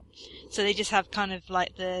the film. So they just have kind of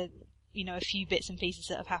like a few bits and pieces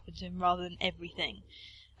that have happened to him rather than everything.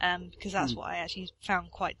 Because that's what I actually found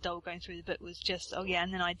quite dull going through the book, was just, oh yeah,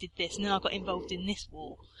 and then I did this, and then I got involved in this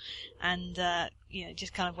war, and it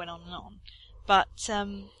just kind of went on and on. But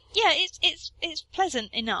yeah, it's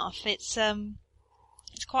pleasant enough. It's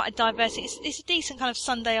quite a diverse. It's a decent kind of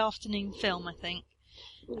Sunday afternoon film, I think.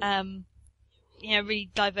 Really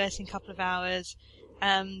diverse in a couple of hours.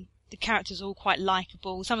 The characters are all quite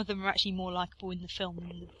likeable. Some of them are actually more likeable in the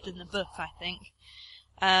film than the book, I think.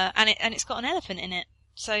 And it's got an elephant in it.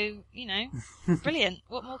 So, brilliant.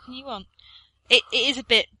 What more can you want? It is a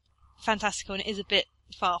bit fantastical and it is a bit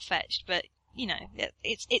far-fetched, but,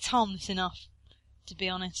 it's harmless enough, to be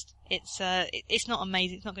honest. It's not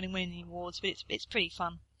amazing. It's not going to win any awards, but it's pretty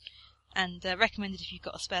fun. And recommended if you've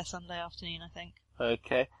got a spare Sunday afternoon, I think.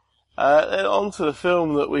 Okay. Then on to the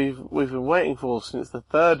film that we've been waiting for since the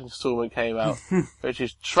 3rd instalment came out, which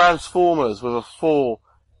is Transformers with a 4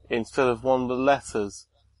 instead of one of the letters.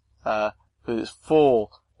 Because it's 4,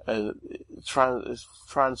 it's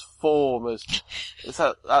Transformers.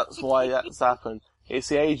 That's why that's happened. It's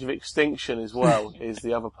the Age of Extinction as well, is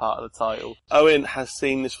the other part of the title. Owen has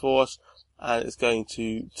seen this for us, and is going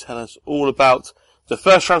to tell us all about the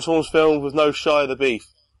first Transformers film with no Shia the Beef.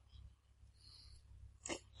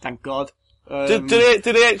 Thank God. Did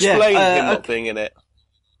he explain him not being in it?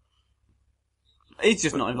 He's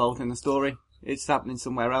just not involved in the story. It's happening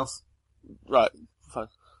somewhere else. Right, fine.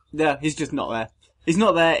 Yeah, he's just not there. He's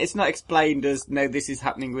not there. It's not explained as, no, this is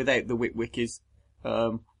happening without the Witwickies.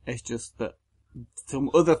 It's just that some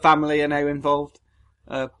other family are now involved.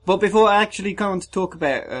 But before I actually go on to talk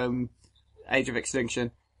about Age of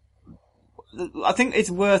Extinction, I think it's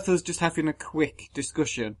worth us just having a quick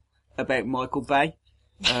discussion about Michael Bay.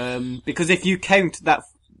 Because if you count that,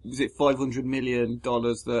 was it $500 million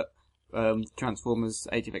that Transformers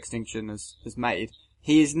Age of Extinction has made,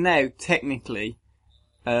 he is now technically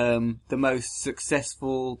the most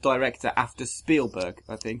successful director after Spielberg,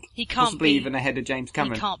 I think. He can't possibly be, even ahead of James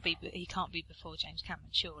Cameron. He can't be before James Cameron,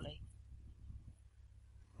 surely.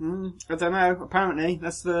 I don't know. Apparently,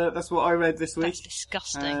 that's what I read this week. That's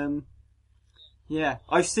disgusting. Yeah,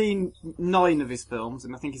 I've seen 9 of his films,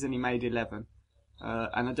 and I think he's only made 11.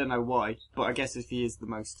 And I don't know why, but I guess if he is the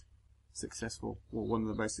most successful, or one of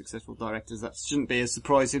the most successful directors, that shouldn't be as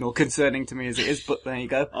surprising or concerning to me as it is, but there you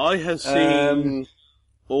go. I have seen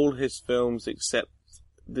all his films except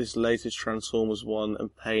this latest Transformers one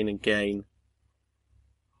and Pain and Gain.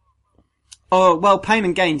 Oh, well, Pain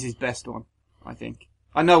and Gain's his best one, I think.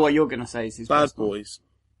 I know what you're going to say is his best one. Bad Boys.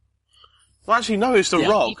 Well, actually, no, it's The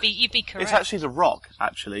Rock. You'd be correct. It's actually The Rock,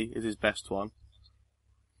 actually, is his best one.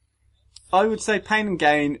 I would say Pain and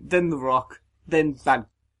Gain, then The Rock, then Bad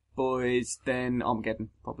Boys, then Armageddon,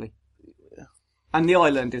 probably. Yeah. And The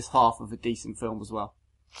Island is half of a decent film as well.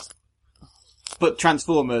 But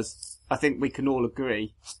Transformers, I think we can all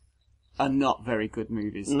agree, are not very good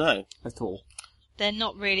movies. No. At all. They're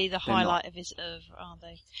not really the highlight of his oeuvre, are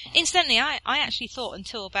they? Incidentally, I actually thought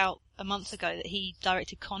until about a month ago that he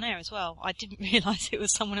directed Con Air as well. I didn't realise it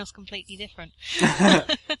was someone else completely different.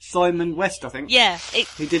 Simon West, I think. Yeah.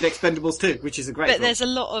 He did Expendables 2, which is a great film. But there's a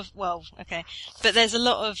lot of, but there's a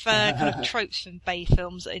lot of kind of tropes from Bay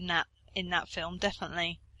films in that film,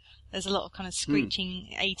 definitely. There's a lot of kind of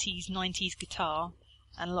screeching 80s, 90s guitar,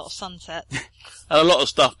 and a lot of sunsets. And a lot of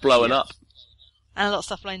stuff blowing up. And a lot of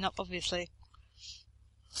stuff blowing up, obviously.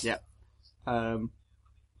 Yeah.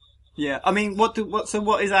 Yeah, I mean, what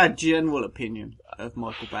is our general opinion of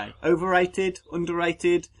Michael Bay? Overrated?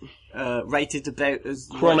 Underrated? Rated about as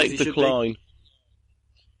chronic decline.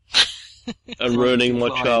 And ruining my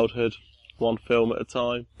childhood, one film at a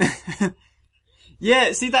time.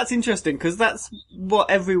 Yeah, see, that's interesting, because that's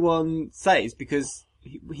what everyone says, because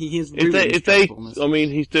he is ruined Transformers. I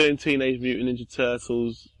mean, he's doing Teenage Mutant Ninja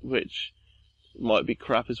Turtles, which might be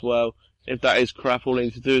crap as well. If that is crap, all I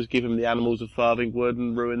need to do is give him the Animals of Farthing Wood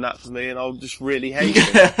and ruin that for me, and I'll just really hate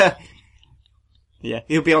him. Yeah,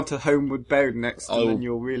 he'll be on to Homeward Bound next, and then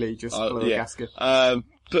you'll really just blow a gasket. But,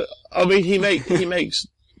 I mean, he makes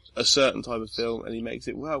a certain type of film, and he makes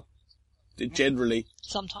it well. Generally.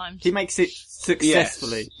 Sometimes. He makes it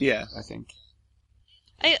successfully. Yes. Yeah. I think.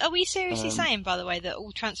 Are we seriously saying, by the way, that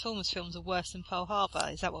all Transformers films are worse than Pearl Harbor?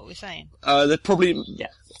 Is that what we're saying? They're probably... Yeah.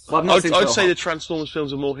 Well, I'd say the Transformers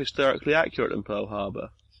films are more hysterically accurate than Pearl Harbor.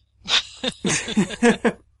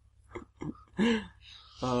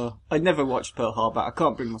 I never watched Pearl Harbor. I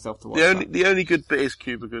can't bring myself to watch that. The only good bit is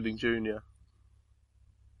Cuba Gooding Jr.,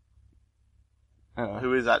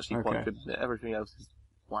 who is actually quite good. Everything else is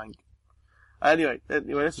wank. Anyway,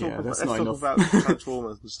 let's talk about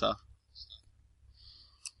Transformers and stuff.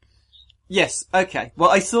 Yes, okay.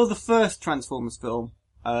 Well, I saw the first Transformers film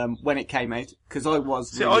when it came out, because I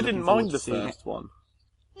was really I didn't mind the first one.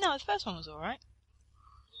 No, the first one was alright.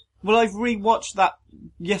 Well, I've rewatched that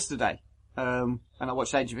yesterday, and I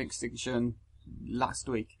watched Age of Extinction last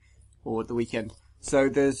week, or the weekend. So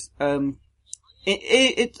there's,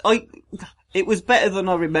 it was better than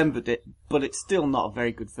I remembered it, but it's still not a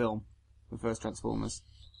very good film, the first Transformers.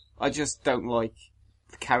 I just don't like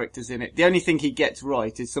the characters in it. The only thing he gets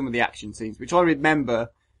right is some of the action scenes, which I remember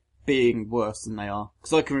being worse than they are,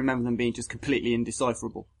 because I can remember them being just completely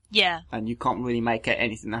indecipherable. Yeah. And you can't really make out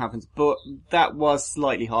anything that happens. But that was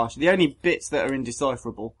slightly harsh. The only bits that are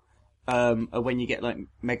indecipherable are when you get like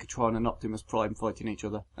Megatron and Optimus Prime fighting each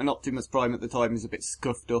other. And Optimus Prime at the time is a bit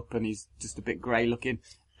scuffed up and he's just a bit grey looking.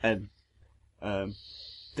 And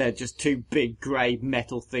they're just two big grey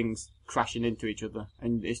metal things crashing into each other.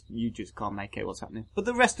 And you just can't make out what's happening. But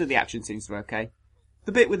the rest of the action scenes are okay.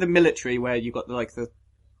 The bit with the military where you got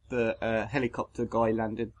the helicopter guy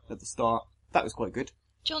landing at the start, that was quite good.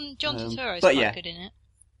 John Turturro's quite good in it.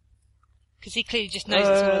 Because he clearly just knows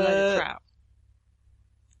it's all a load of crap.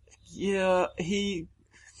 Yeah,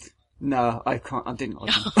 No, I can't. I didn't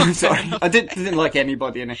like him. I'm sorry. I didn't like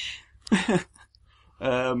anybody in it.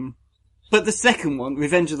 But the second one,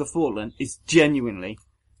 Revenge of the Fallen, is genuinely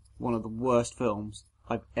one of the worst films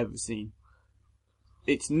I've ever seen.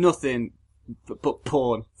 It's nothing but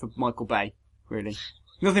porn for Michael Bay, really.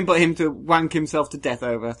 Nothing but him to wank himself to death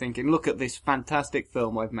over, thinking, look at this fantastic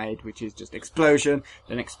film I've made, which is just explosion,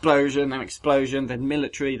 then explosion, then explosion, then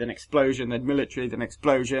military, then explosion, then military, then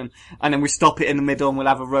explosion, and then we stop it in the middle and we'll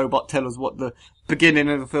have a robot tell us what the beginning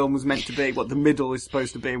of the film was meant to be, what the middle is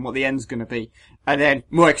supposed to be, and what the end's gonna be. And then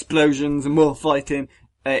more explosions and more fighting.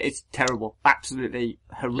 It's terrible. Absolutely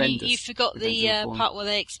horrendous. You forgot the part where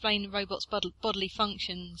they explain the robot's bodily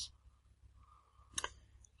functions.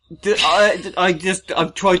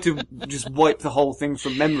 I've tried to just wipe the whole thing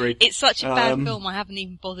from memory. It's such a bad film, I haven't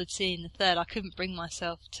even bothered seeing the third. I couldn't bring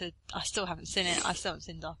myself to... I still haven't seen it. I still haven't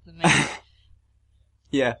seen Dark of the Moon.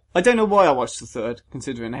 Yeah. I don't know why I watched the third,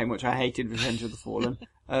 considering how much I hated Revenge of the Fallen.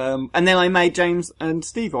 And then I made James and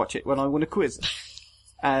Steve watch it when I won a quiz.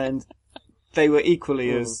 And they were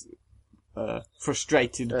equally as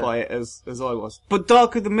frustrated by it as I was. But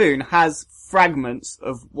Dark of the Moon has fragments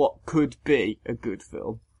of what could be a good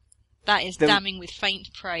film. That is damning with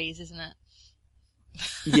faint praise, isn't it?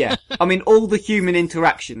 Yeah. I mean, all the human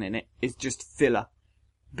interaction in it is just filler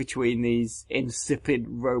between these insipid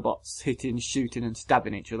robots hitting, shooting and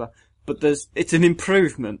stabbing each other. But it's an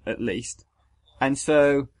improvement, at least. And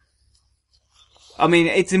so, I mean,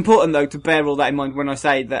 it's important though to bear all that in mind when I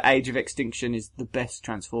say that Age of Extinction is the best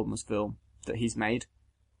Transformers film that he's made.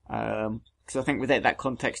 Because I think without that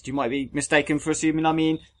context you might be mistaken for assuming I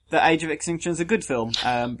mean that Age of Extinction is a good film,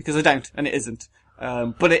 because I don't, and it isn't.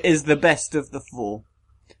 But it is the best of the four.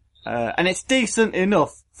 And it's decent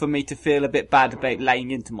enough for me to feel a bit bad about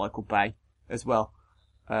laying into Michael Bay as well.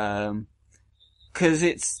 Cause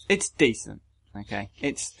it's decent. Okay.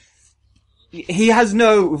 He has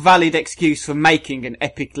no valid excuse for making an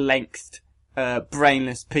epic lengthed,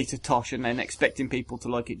 brainless Peter Tosh and then expecting people to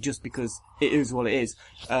like it just because it is what it is.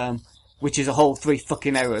 Which is a whole 3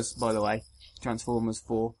 fucking hours, by the way. Transformers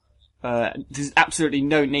 4. There's absolutely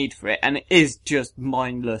no need for it, and it is just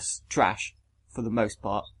mindless trash for the most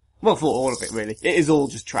part. Well, for all of it, really. It is all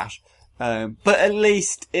just trash. But at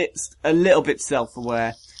least it's a little bit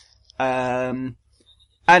self-aware. And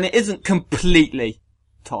it isn't completely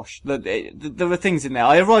Tosh. There are things in there.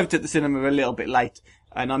 I arrived at the cinema a little bit late,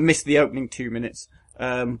 and I missed the opening 2 minutes.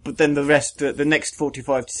 But then the rest, the next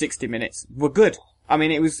 45 to 60 minutes were good. I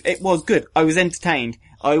mean, it was good. I was entertained.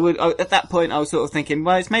 At that point, I was sort of thinking,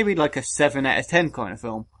 well, it's maybe like a 7 out of 10 kind of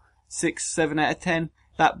film. 6, 7 out of 10.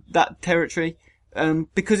 That territory.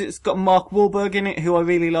 Because it's got Mark Wahlberg in it, who I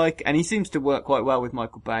really like, and he seems to work quite well with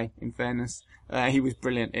Michael Bay, in fairness. He was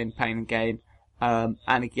brilliant in Pain and Gain. And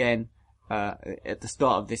again, at the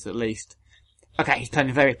start of this at least. Okay, he's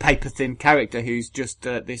playing a very paper-thin character who's just,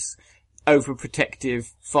 this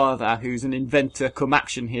overprotective father who's an inventor come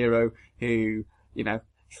action hero who, you know,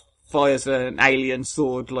 fires an alien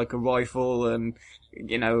sword like a rifle and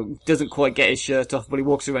doesn't quite get his shirt off, but he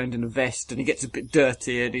walks around in a vest and he gets a bit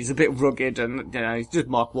dirty and he's a bit rugged and, he's just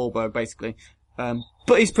Mark Wahlberg basically.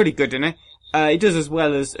 But he's pretty good in it. He does as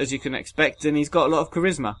well as you can expect, and he's got a lot of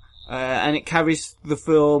charisma. And it carries the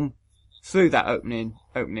film through that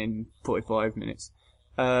opening 45 minutes.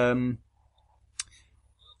 But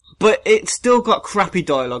it's still got crappy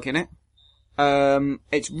dialogue in it.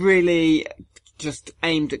 It's really just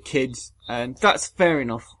aimed at kids, and that's fair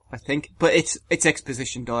enough, I think. But it's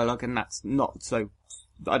exposition dialogue, and that's not so,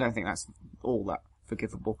 I don't think that's all that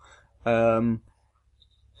forgivable.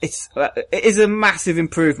 It is a massive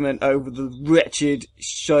improvement over the wretched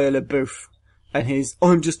Shia LaBeouf and his,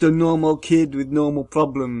 I'm just a normal kid with normal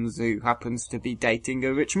problems who happens to be dating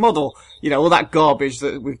a rich model. All that garbage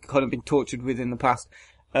that we've kind of been tortured with in the past.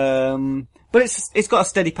 But it's got a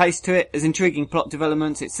steady pace to it. There's intriguing plot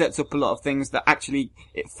developments. It sets up a lot of things that actually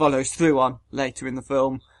it follows through on later in the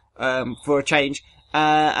film, for a change.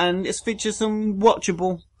 And it features some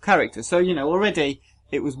watchable characters. So, already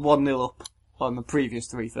it was 1-0 up on the previous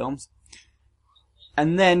 3 films.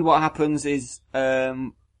 And then what happens is,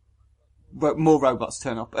 more robots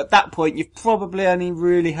turn up. At that point, you've probably only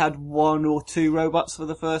really had 1 or 2 robots for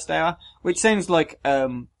the first hour, which sounds like,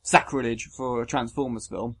 sacrilege for a Transformers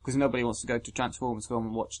film, because nobody wants to go to a Transformers film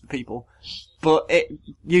and watch the people. But it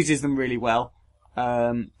uses them really well.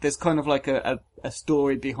 There's kind of like a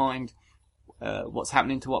story behind, what's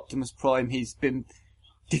happening to Optimus Prime. He's been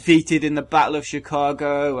defeated in the Battle of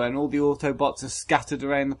Chicago, and all the Autobots are scattered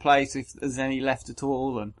around the place, if there's any left at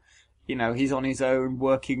all, and, he's on his own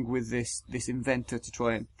working with this inventor to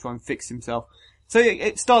try and fix himself. So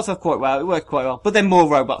it starts off quite well, it works quite well, but then more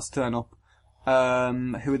robots turn up,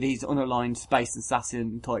 who are these unaligned space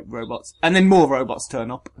assassin type robots, and then more robots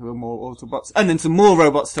turn up, who are more Autobots, and then some more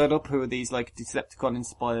robots turn up, who are these like Decepticon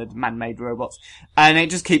inspired man-made robots, and it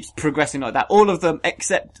just keeps progressing like that. All of them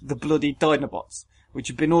except the bloody Dinobots, which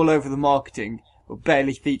have been all over the marketing, but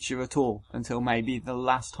barely feature at all until maybe the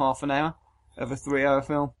last half an hour of a 3-hour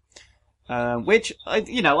film. Which, I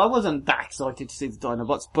wasn't that excited to see the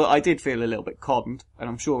Dinobots, but I did feel a little bit conned, and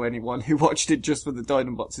I'm sure anyone who watched it just for the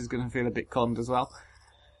Dinobots is going to feel a bit conned as well.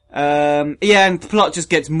 And the plot just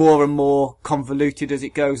gets more and more convoluted as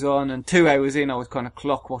it goes on, and 2 hours in I was kind of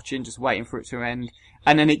clock watching, just waiting for it to end.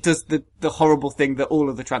 And then it does the horrible thing that all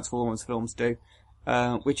of the Transformers films do,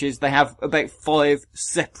 which is they have about 5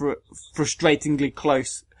 separate, frustratingly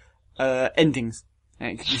close, endings.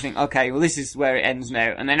 And you think, okay, well this is where it ends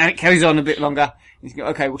now, and then it carries on a bit longer. You think,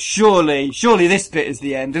 okay, well surely this bit is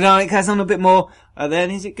the end, and then it carries on a bit more, and then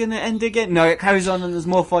is it gonna end again? No, it carries on and there's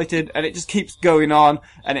more fighting, and it just keeps going on,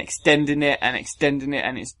 and extending it, and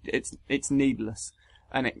it's needless,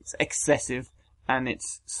 and it's excessive, and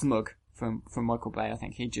it's smug from Michael Bay. I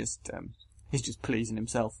think he's just pleasing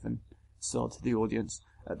himself and sod the audience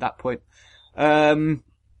at that point.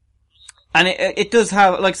 And it does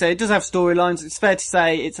have, like I say, it does have storylines. It's fair to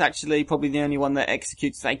say it's actually probably the only one that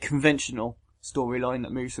executes a conventional storyline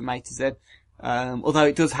that moves from A to Z. Although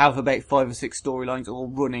it does have about 5 or 6 storylines all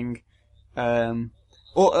running, I'm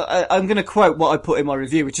gonna quote what I put in my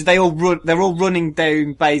review, which is they're all running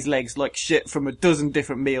down Bay's legs like shit from a dozen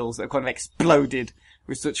different meals that kind of exploded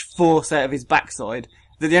with such force out of his backside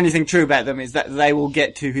that the only thing true about them is that they will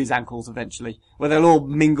get to his ankles eventually, where they'll all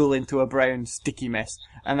mingle into a brown sticky mess.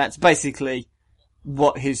 And that's basically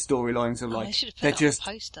what his storylines are like. They should have put that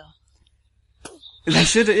on a poster. They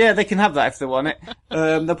should, yeah, they can have that if they want it.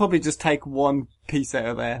 They'll probably just take one piece out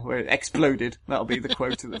of there where it exploded. That'll be the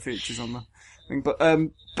quote that features on the thing. But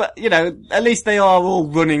at least they are all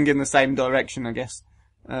running in the same direction, I guess.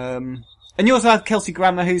 And you also have Kelsey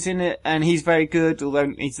Grammer who's in it, and he's very good,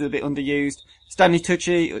 although he's a bit underused. Stanley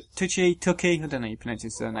Tucci, I don't know how you pronounce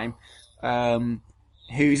his surname,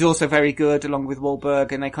 who's also very good, along with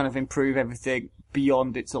Wahlberg, and they kind of improve everything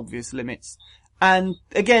beyond its obvious limits. And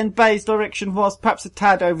again, Bay's direction was perhaps a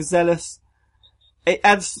tad overzealous. It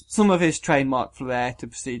adds some of his trademark flair to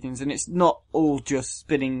proceedings, and it's not all just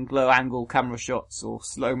spinning low-angle camera shots or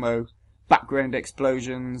slow-mo background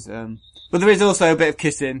explosions. But there is also a bit of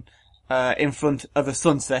kissing in front of a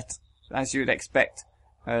sunset, as you would expect.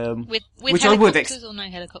 With which helicopters or no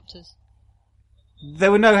helicopters?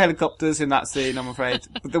 There were no helicopters in that scene, I'm afraid,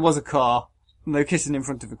 but there was a car. No kissing in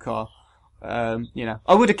front of a car. I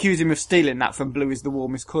would accuse him of stealing that from Blue is the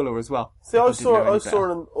Warmest Colour as well. See, I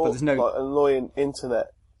saw an annoying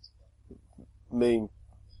internet meme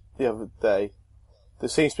the other day that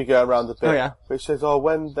seems to be going around a bit. Oh, yeah. Which says,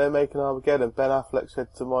 when they're making Armageddon, Ben Affleck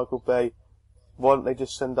said to Michael Bay, why don't they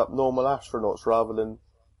just send up normal astronauts rather than,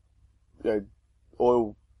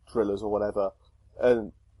 oil drillers or whatever?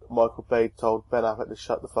 And Michael Bay told Ben Affleck to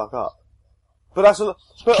shut the fuck up. But that's a.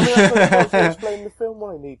 But I mean, that's what they explain in the film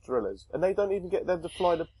why they need drillers, and they don't even get them to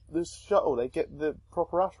fly the shuttle. They get the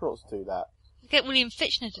proper astronauts to do that. Get William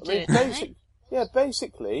Fichtner to do it. Don't they? Yeah,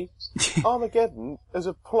 basically, Armageddon as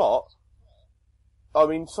a plot. I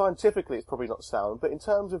mean, scientifically, it's probably not sound, but in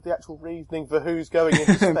terms of the actual reasoning for who's going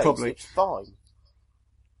into space, it's fine.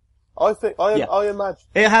 I imagine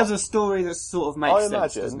it has a story that sort of makes sense. I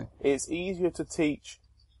imagine it's easier to teach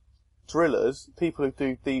drillers, people who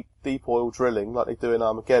do deep oil drilling like they do in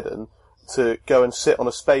Armageddon, to go and sit on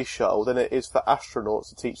a space shuttle than it is for astronauts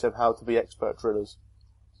to teach them how to be expert drillers.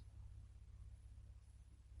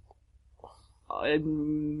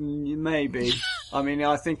 Maybe. I mean,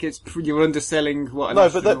 I think you're underselling what.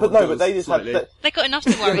 But they just slightly. They got enough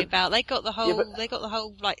to worry about. They got the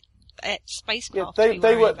whole like spacecraft. Yeah,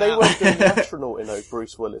 they weren't doing the astronaut in though.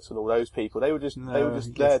 Bruce Willis and all those people. They were just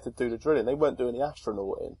there to do the drilling. They weren't doing the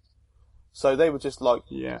astronaut in. So they were just like,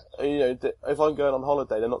 yeah. You know, if I'm going on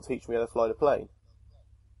holiday, they're not teaching me how to fly the plane.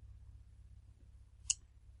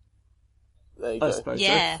 There you go. I suppose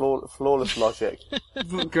yeah. So. Flawless logic.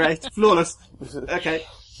 Great. Flawless. Okay.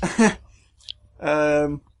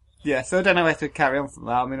 Yeah, so I don't know where to carry on from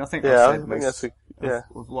that. I mean, I think I've said most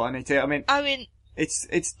of what I need to. I mean,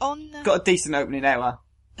 it's got a decent opening hour.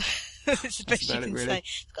 It's the best you can say.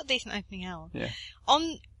 It's got a decent opening hour. Yeah.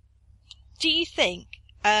 Do you think,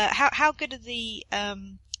 how good are the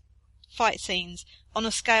fight scenes on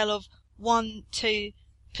a scale of 1 to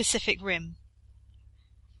Pacific Rim?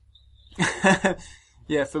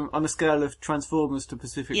 Yeah, on a scale of Transformers to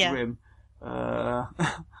Pacific Rim. Yeah,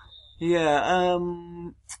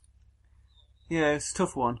 it's a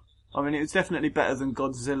tough one. I mean, it's definitely better than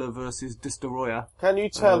Godzilla versus Destoroyah. Can you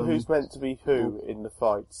tell who's meant to be who in the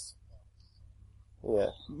fights? Yeah.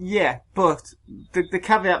 Yeah, but the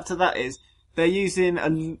caveat to that is they're using I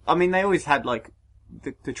mean, they always had like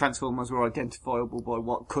the Transformers were identifiable by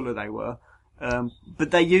what colour they were,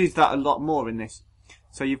 but they use that a lot more in this.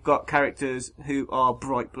 So you've got characters who are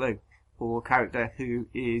bright blue, or a character who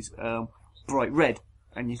is bright red,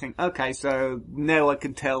 and you think, okay, so now I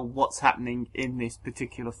can tell what's happening in this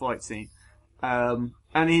particular fight scene. And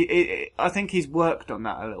I think he's worked on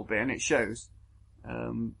that a little bit, and it shows.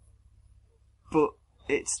 But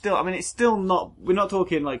it's still not. We're not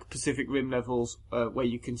talking like Pacific Rim levels where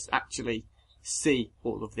you can actually see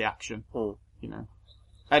all of the action, you know.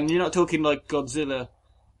 And you're not talking like Godzilla.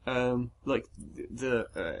 Like the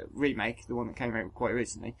remake, the one that came out quite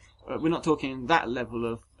recently. We're not talking that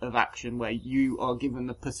level of action where you are given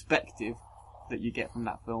the perspective that you get from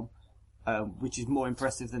that film, which is more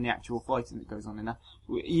impressive than the actual fighting that goes on in that.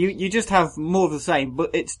 You just have more of the same, but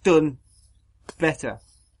it's done better.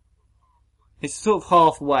 It's sort of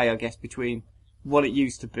halfway, I guess, between what it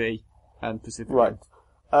used to be and Pacific Rim. Right.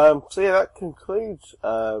 So yeah, that concludes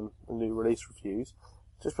the new release reviews.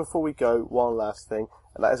 Just before we go, one last thing,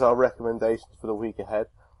 and that is our recommendations for the week ahead.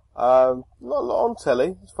 Not a lot on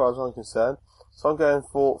telly, as far as I'm concerned. So I'm going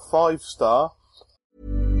for 5-star.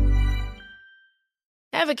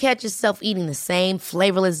 Ever catch yourself eating the same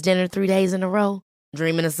flavorless dinner 3 days in a row?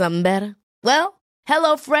 Dreaming of something better? Well,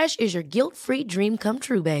 HelloFresh is your guilt-free dream come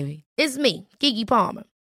true, baby. It's me, Keke Palmer.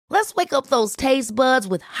 Let's wake up those taste buds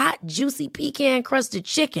with hot, juicy pecan-crusted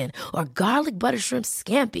chicken or garlic butter shrimp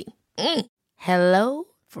scampi. Hello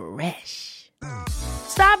Fresh.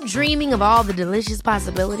 Stop dreaming of all the delicious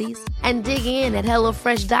possibilities and dig in at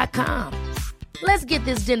HelloFresh.com. Let's get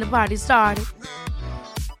this dinner party started.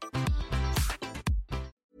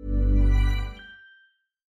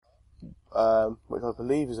 Which I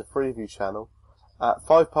believe is a Freeview channel, at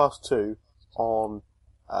 2:05 on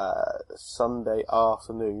Sunday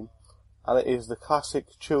afternoon, and it is the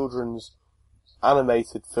classic children's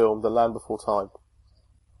animated film, The Land Before Time.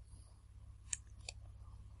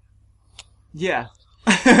 Yeah.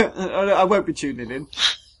 I won't be tuning in.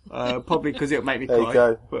 Probably because it'll make me cry. There you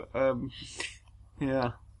go. But,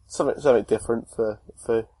 yeah. Something different for...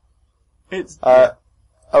 It's... I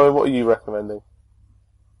mean, what are you recommending?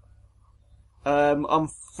 On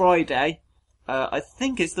Friday, I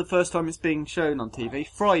think it's the first time it's being shown on TV.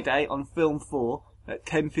 Friday on Film 4 at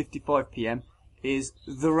 10:55pm is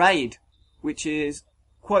The Raid, which is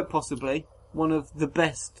quite possibly one of the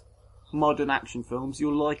best modern action films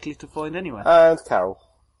you're likely to find anywhere. And Carol.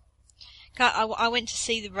 I went to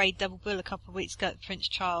see The Raid Double Bill a couple of weeks ago at Prince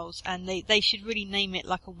Charles, and they should really name it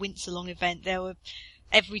like a Windsor-long event. There were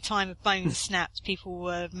every time a bone snapped, people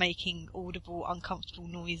were making audible, uncomfortable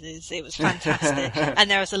noises. It was fantastic. And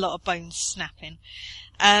there was a lot of bones snapping.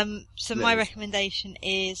 So my recommendation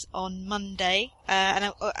is on Monday,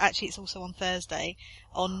 and actually it's also on Thursday,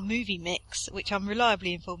 on Movie Mix, which I'm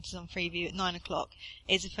reliably informed is on Freeview at 9 o'clock,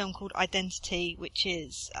 is a film called Identity, which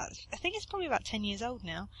is, I think it's probably about 10 years old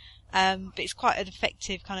now, but it's quite an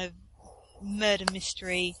effective kind of murder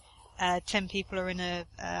mystery. 10 people are in a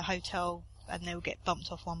hotel and they will get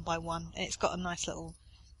bumped off one by one, and it's got a nice little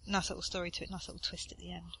story to it, nice little twist at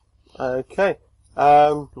the end. Okay.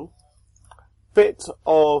 Cool. Bit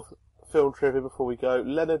of film trivia before we go.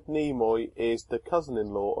 Leonard Nimoy is the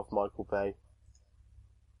cousin-in-law of Michael Bay.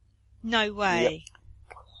 No way.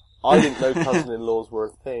 Yep. I didn't know cousin-in-laws were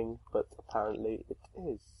a thing, but apparently it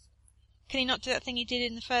is. Can he not do that thing he did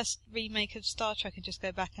in the first remake of Star Trek and just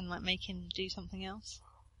go back and like make him do something else?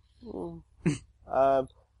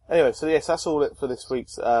 Anyway, so yes, that's all it for this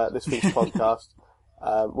week's podcast.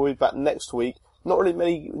 We'll be back next week. Not really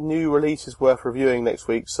many new releases worth reviewing next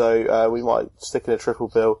week, so we might stick in a triple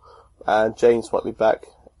bill, and James might be back.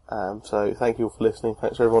 So thank you all for listening.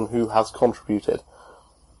 Thanks to everyone who has contributed.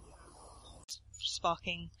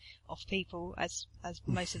 Sparking off people, as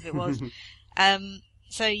most of it was.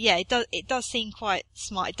 So yeah, it does seem quite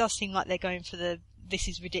smart. It does seem like they're going for the "this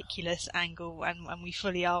is ridiculous" angle, and we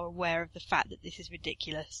fully are aware of the fact that this is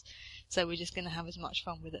ridiculous. So we're just going to have as much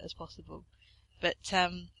fun with it as possible. But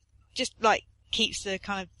just like keeps the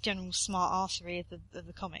kind of general smart arsery of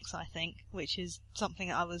the comics, I think, which is something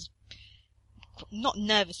that I was not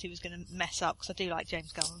nervous he was going to mess up, because I do like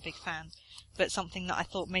James Gunn, I'm a big fan, but something that I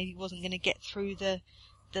thought maybe wasn't going to get through the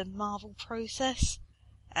Marvel process.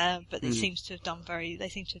 But they seem to have done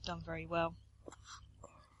very well.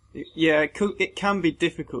 Yeah, it can be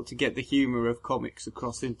difficult to get the humour of comics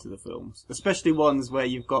across into the films, especially ones where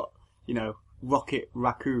you've got, Rocket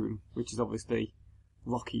Raccoon, which is obviously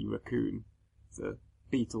Rocky Raccoon. It's a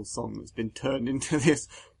Beatles song that's been turned into this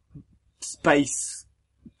space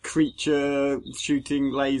creature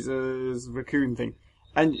shooting lasers raccoon thing.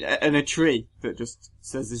 And a tree that just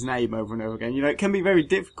says his name over and over again. It can be very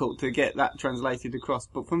difficult to get that translated across.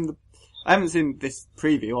 But I haven't seen this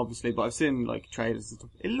preview, obviously, but I've seen, trailers and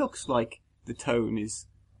stuff. It looks like the tone is...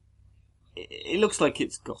 It looks like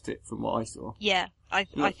it's got it from what I saw. Yeah, I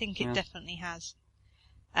think it definitely has.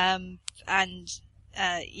 I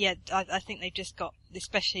think they've just got,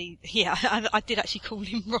 especially, I did actually call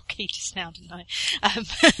him Rocky just now, didn't I?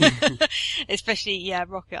 Especially,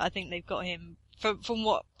 Rocket, I think they've got him, from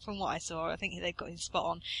what I saw, I think they've got him spot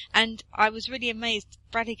on. And I was really amazed,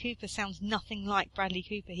 Bradley Cooper sounds nothing like Bradley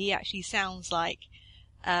Cooper. He actually sounds like,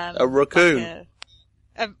 a raccoon.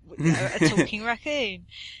 Like a talking raccoon.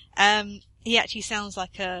 He actually sounds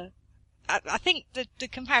like I think the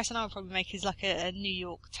comparison I would probably make is like a New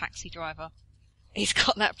York taxi driver. He's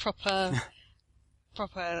got that proper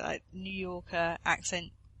New Yorker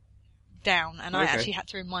accent down, and I actually had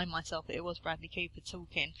to remind myself that it was Bradley Cooper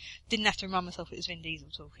talking. Didn't have to remind myself it was Vin Diesel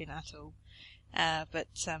talking at all.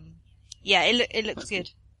 It looks good.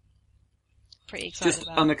 Pretty excited Just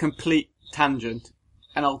about on it. a complete tangent,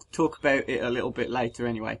 and I'll talk about it a little bit later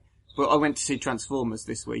anyway, but I went to see Transformers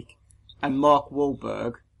this week, and Mark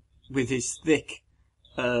Wahlberg, with his thick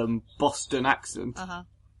Boston accent. Uh-huh.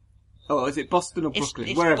 Oh, is it Boston or Brooklyn?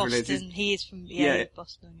 It's Wherever Boston. it is. He is from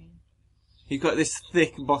Boston. Yeah. He's got this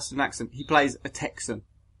thick Boston accent. He plays a Texan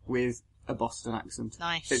with a Boston accent.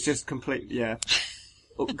 Nice. It's just completely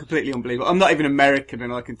unbelievable. I'm not even American,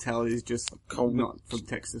 and I can tell he's just not from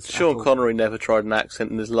Texas. Sean Connery never tried an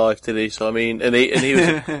accent in his life, did he? So I mean, and he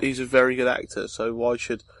was he's a very good actor. So why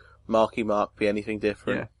should Marky Mark be anything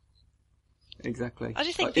different? Yeah, exactly. I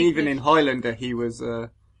just think even in Highlander, he was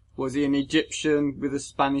he an Egyptian with a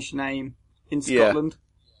Spanish name in Scotland?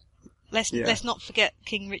 Let's not forget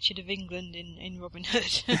King Richard of England in Robin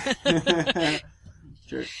Hood.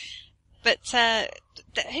 True. But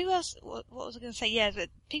who else? What was I going to say? Yeah, but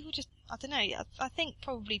people just, I don't know. I think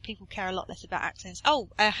probably people care a lot less about accents. Oh,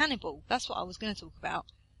 Hannibal. That's what I was going to talk about.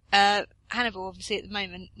 Hannibal, obviously at the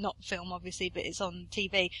moment, not film, obviously, but it's on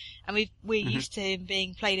TV, and we're used to him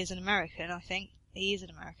being played as an American. I think he is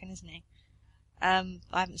an American, isn't he? I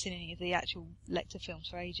haven't seen any of the actual Lecter films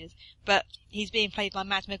for ages, but he's being played by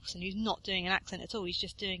Mads Mikkelsen, who's not doing an accent at all. He's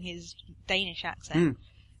just doing his Danish accent,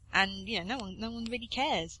 and no one really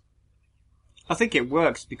cares. I think it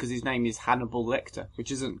works because his name is Hannibal Lecter, which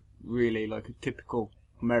isn't really like a typical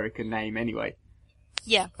American name anyway.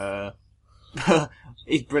 Yeah.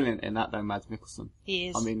 He's brilliant in that though, Mads Mikkelsen. He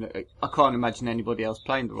is. I mean, I can't imagine anybody else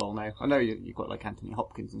playing the role now. I know you've got like Anthony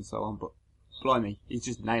Hopkins and so on, but blimey, he's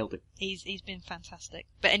just nailed it. He's been fantastic.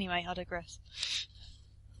 But anyway, I digress.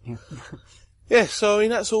 Yeah, so I mean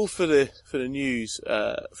that's all for the news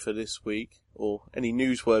for this week, or any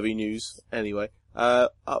newsworthy news anyway.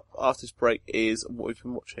 Up after this break is what we've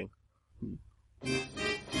been watching.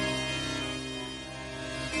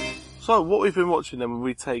 So what we've been watching then, when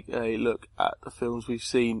we take a look at the films we've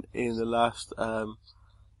seen in the last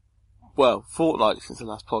fortnight since the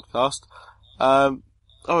last podcast. Why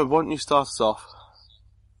don't you start us off?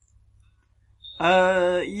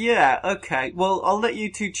 Yeah, okay. Well, I'll let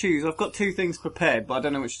you two choose. I've got two things prepared, but I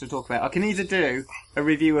don't know which to talk about. I can either do a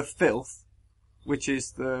review of Filth, which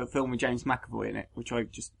is the film with James McAvoy in it, which I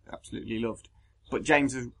just absolutely loved. But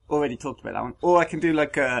James has already talked about that one. Or I can do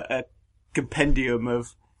like a compendium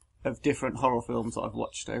of different horror films that I've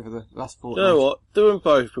watched over the last fortnight. You know what? Do them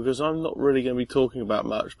both, because I'm not really going to be talking about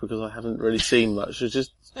much, because I haven't really seen much. So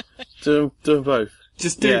just do them both.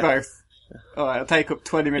 Just do both. Alright, I'll take up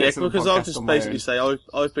 20 minutes of the podcast. Because I'll just basically say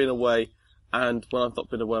I've been away, and when I've not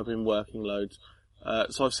been away, I've been working loads.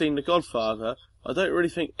 So I've seen The Godfather. I don't really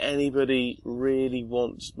think anybody really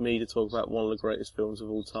wants me to talk about one of the greatest films of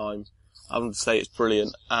all time. I'm going to say it's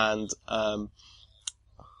brilliant, and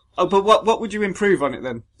but what would you improve on it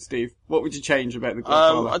then, Steve? What would you change about The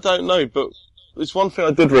Godfather? I don't know, but there's one thing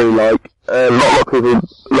I did really like. Not a lot of people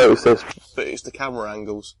notice this, but it's the camera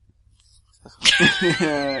angles.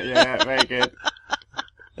 Yeah, very good.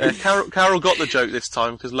 Yeah, Carol got the joke this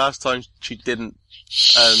time, because last time she didn't,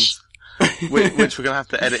 which we're going to have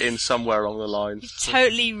to edit in somewhere along the line.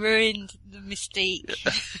 Totally ruined the mystique.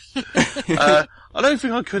 I don't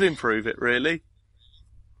think I could improve it, really.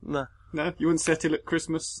 No, you wouldn't settle at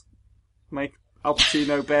Christmas? Make Al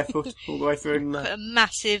Pacino barefoot all the way through? No. Put a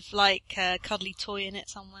massive, cuddly toy in it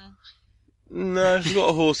somewhere. No, if you've got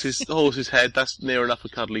a horse's head, that's near enough a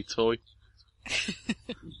cuddly toy.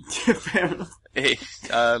 Fair enough.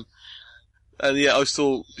 And yeah, I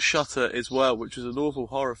saw Shutter as well, which was an awful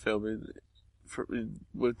horror film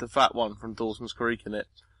with the fat one from Dawson's Creek in it.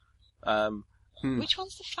 Which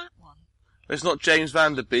one's the fat one? It's not James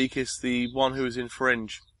Van Der Beek, it's the one who was in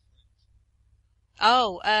Fringe.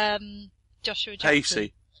 Oh, Joshua Jackson.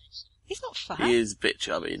 Pacey. He's not fat. He is a bit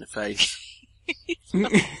chubby in the face.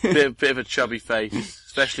 bit of a chubby face,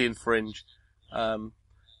 especially in Fringe.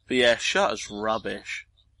 But yeah, Shutter's rubbish.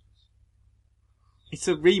 It's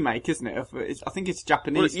a remake, isn't it? I think it's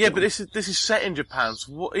Japanese. Well, yeah, but this is set in Japan,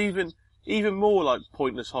 so what even more like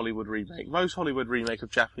pointless Hollywood remake. Most Hollywood remake of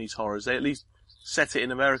Japanese horrors, they at least set it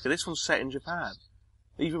in America. This one's set in Japan.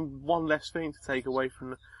 Even one less thing to take away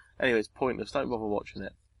from Anyway, it's pointless. Don't bother watching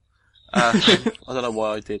it. I don't know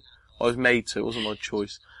why I did. I was made to. It wasn't my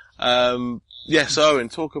choice. Yeah, so Owen,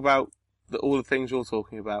 talk about all the things you're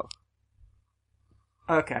talking about.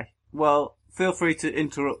 Okay. Well, feel free to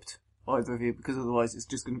interrupt either of you, because otherwise it's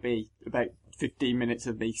just going to be about 15 minutes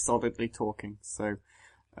of me solidly talking. So,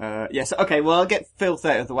 yes. Okay, well, I'll get Filth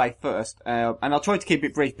out of the way first. And I'll try to keep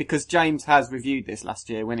it brief, because James has reviewed this last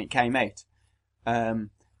year when it came out. And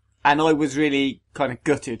I was really kind of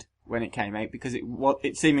gutted when it came out, because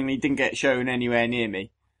it seemingly didn't get shown anywhere near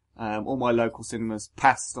me. All my local cinemas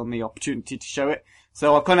passed on the opportunity to show it.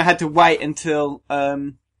 So I kind of had to wait until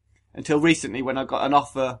recently, when I got an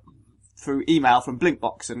offer through email from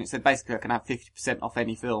Blinkbox, and it said basically I can have 50% off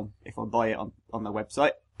any film if I buy it on their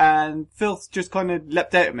website. And Filth just kind of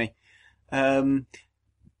leapt out at me. To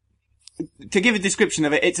give a description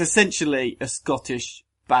of it, it's essentially a Scottish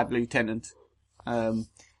Bad Lieutenant. I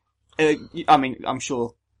mean, I'm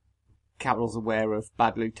sure Carol's aware of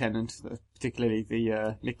Bad Lieutenant, particularly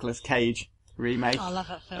the Nicolas Cage remake. Oh, I love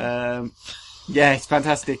that film. Yeah, it's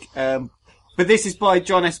fantastic. But this is by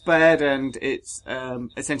John S. Baird, and it's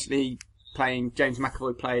essentially playing James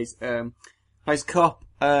McAvoy plays a cop,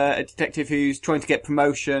 a detective who's trying to get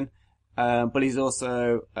promotion, but he's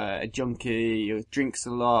also a junkie who drinks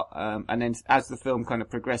a lot, and then as the film kind of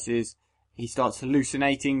progresses, he starts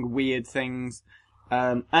hallucinating weird things.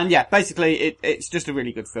 And yeah, basically it's just a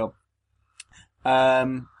really good film.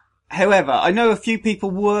 However, I know a few people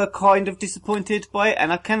were kind of disappointed by it,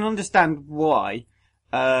 and I can understand why.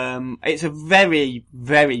 It's a very,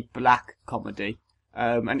 very black comedy.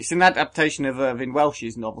 And it's an adaptation of Irvine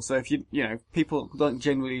Welsh's novel, so if people don't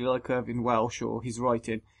generally like Irvine Welsh or his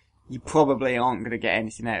writing, you probably aren't going to get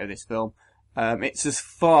anything out of this film. It's as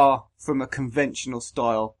far from a conventional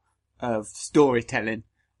style of storytelling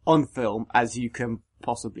on film as you can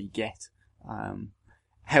possibly get.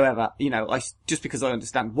 However, just because I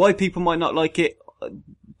understand why people might not like it,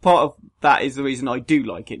 part of that is the reason I do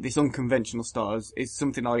like it. This unconventional style is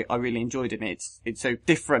something I really enjoyed in it. It's so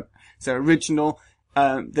different, so original.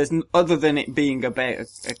 There's other than it being about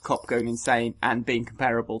a cop going insane and being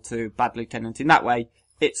comparable to Bad Lieutenant in that way,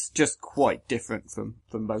 it's just quite different from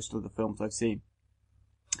most of the films I've seen.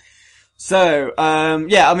 So,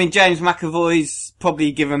 I mean, James McAvoy's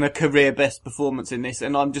probably given a career best performance in this,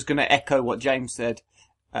 and I'm just going to echo what James said,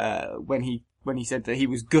 when he said that he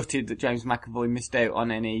was gutted that James McAvoy missed out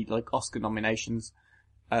on any, like, Oscar nominations,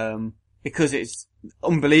 because it's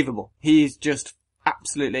unbelievable. He is just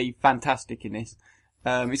absolutely fantastic in this.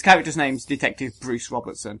 His character's name's Detective Bruce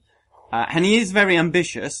Robertson, and he is very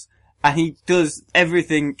ambitious, and he does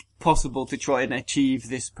everything possible to try and achieve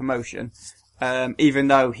this promotion. Even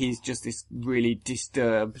though he's just this really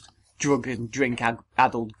disturbed, drug and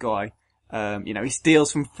drink-addled guy. He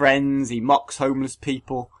steals from friends, he mocks homeless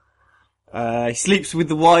people, he sleeps with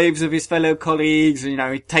the wives of his fellow colleagues, he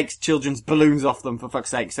takes children's balloons off them, for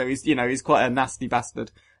fuck's sake, so he's quite a nasty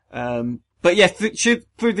bastard. But yeah,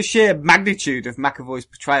 through the sheer magnitude of McAvoy's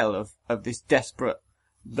portrayal of this desperate,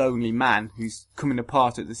 lonely man who's coming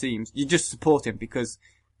apart at the seams, you just support him because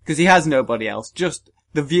he has nobody else, just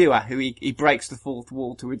the viewer who he breaks the fourth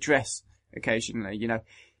wall to address occasionally,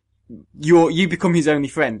 you become his only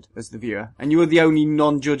friend as the viewer, and you're the only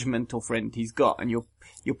non-judgmental friend he's got, and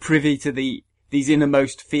you're privy to these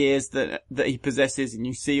innermost fears that he possesses, and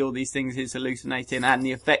you see all these things he's hallucinating and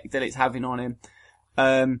the effect that it's having on him.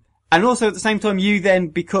 And also at the same time, you then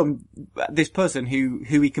become this person who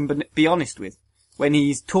he can be honest with. When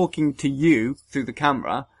he's talking to you through the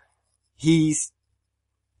camera, he's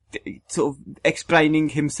sort of explaining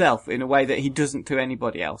himself in a way that he doesn't to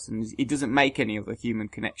anybody else, and he doesn't make any other human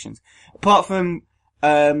connections. Apart from,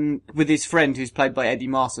 with his friend who's played by Eddie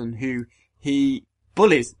Marsan, who he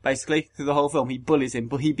bullies, basically, through the whole film. He bullies him,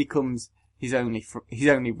 but he becomes his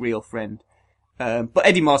only real friend. But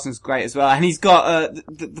Eddie Marsan's great as well, and he's got,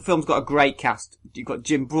 the film's got a great cast. You've got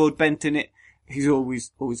Jim Broadbent in it, who's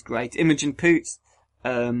always great. Imogen Poots,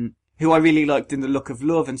 who I really liked in The Look of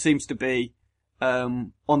Love, and seems to be,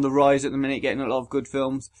 on the rise at the minute, getting a lot of good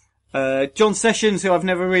films. John Sessions, who I've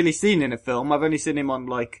never really seen in a film. I've only seen him on,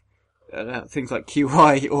 things like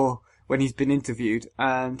QI or when he's been interviewed.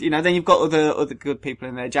 And, then you've got other good people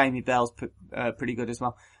in there. Jamie Bell's pretty good as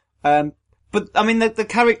well. But, I mean, the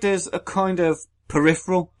characters are kind of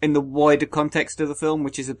peripheral in the wider context of the film,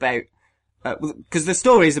 which is about, because the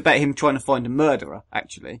story is about him trying to find a murderer,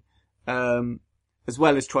 actually. As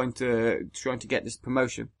well as trying to get this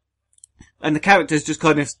promotion. And the characters just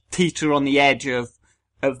kind of teeter on the edge of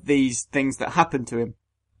these things that happen to him,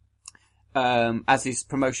 as his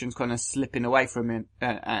promotion's kind of slipping away from him,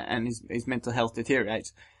 and his mental health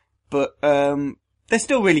deteriorates. But, they're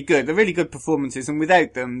still really good. They're really good performances, and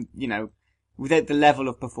without them, without the level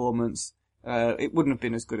of performance, it wouldn't have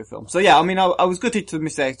been as good a film. So yeah, I mean, I was gutted to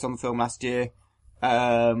miss out on the film last year.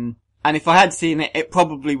 And if I had seen it, it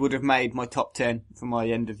probably would have made my top 10 for my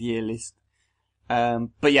end of year list.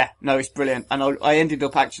 But yeah, no, it's brilliant. And I ended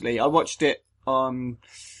up I watched it on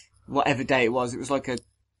whatever day it was. It was like a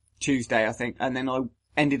Tuesday, I think. And then I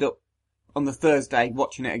ended up on the Thursday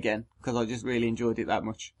watching it again because I just really enjoyed it that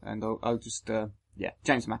much. And I'll just,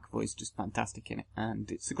 James McAvoy is just fantastic in it.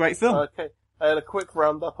 And it's a great film. Okay. And a quick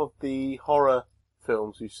roundup of the horror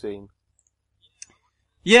films you've seen.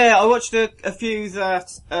 Yeah, I watched a few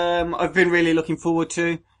that, I've been really looking forward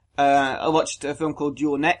to. I watched a film called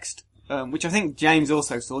You're Next. Which I think James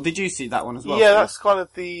also saw. Did you see that one as well? Yeah, that's kind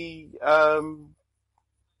of the home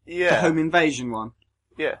invasion one.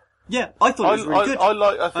 Yeah. Yeah, I thought it was really good.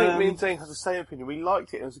 I think me and Dean have the same opinion. We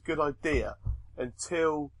liked it and it was a good idea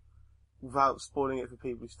until, without spoiling it for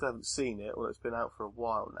people who still haven't seen it, or it's been out for a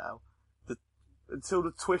while now, until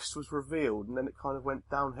the twist was revealed, and then it kind of went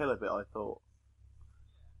downhill a bit, I thought.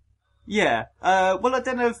 Yeah. Well, I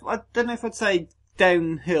don't know if I'd say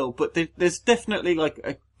downhill, but there's definitely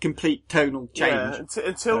a complete tonal change. Yeah,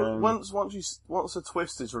 until once a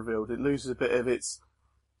twist is revealed, it loses a bit of its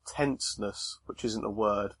tenseness, which isn't a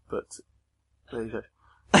word, but there you go.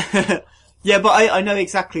 Yeah, but I know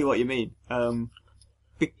exactly what you mean.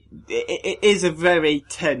 It is a very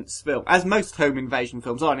tense film, as most home invasion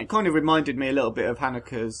films are, and it kind of reminded me a little bit of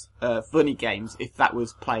Haneke's Funny Games, if that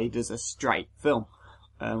was played as a straight film.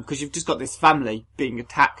 Because you've just got this family being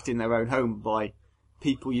attacked in their own home by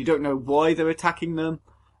people. You don't know why they're attacking them.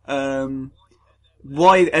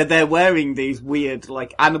 Why they're wearing these weird,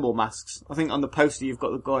 animal masks. I think on the poster you've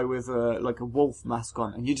got the guy with, a wolf mask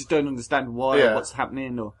on, and you just don't understand why or what's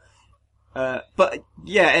happening, or... but,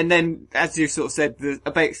 yeah, and then, as you sort of said,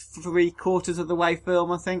 about 3/4 of the way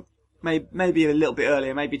film, I think. Maybe a little bit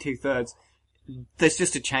earlier, maybe 2/3. There's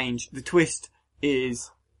just a change. The twist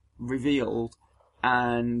is revealed,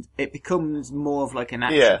 and it becomes more of an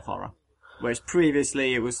action horror. Whereas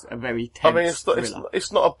previously it was a very tense thriller.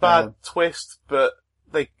 It's not a bad twist, but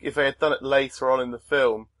if they had done it later on in the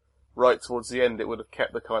film, right towards the end, it would have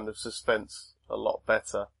kept the kind of suspense a lot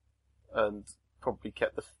better, and probably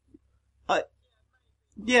kept the.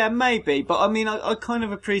 Yeah, maybe, but I mean, I kind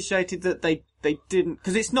of appreciated that they didn't,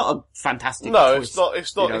 because it's not a fantastic. No, twist,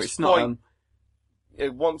 it's not. It's not.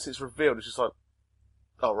 Once it's revealed, it's just like,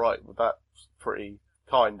 oh right, well that's pretty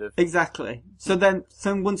kind of. Exactly. So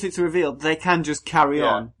once it's revealed, they can just carry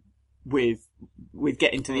on with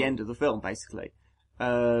getting to the end of the film, basically.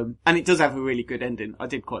 And it does have a really good ending. I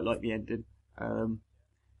did quite like the ending.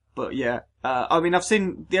 But yeah, I mean,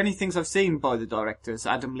 the only things I've seen by the directors,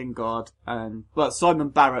 Adam Lingard and, Simon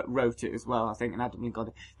Barrett wrote it as well, I think, and Adam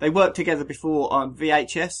Lingard. They worked together before on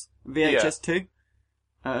VHS 2.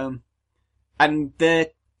 And their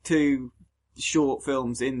two short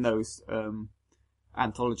films in those,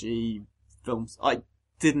 anthology films, I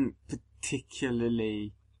didn't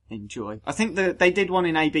particularly enjoy. I think that they did one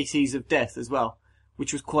in ABCs of Death as well,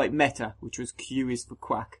 which was quite meta, which was Q is for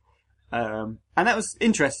Quack. And that was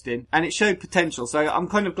interesting, and it showed potential, so I'm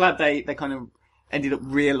kind of glad they kind of ended up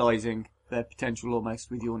realising their potential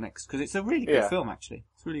almost with Your Next, because it's a really good film, actually.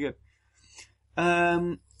 It's really good.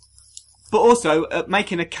 But also,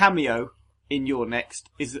 making a cameo in Your Next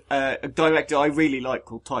is a director I really like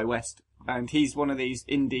called Ty West, and he's one of these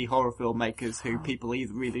indie horror filmmakers who people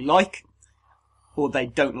either really like, or they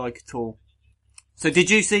don't like at all. So did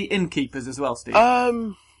you see Innkeepers as well, Steve?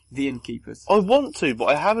 The Innkeepers. I want to, but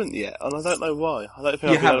I haven't yet, and I don't know why. I don't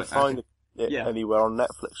think I'll be able to find it anywhere on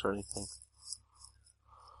Netflix or anything.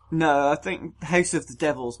 No, I think House of the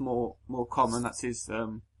Devil's more common. That's his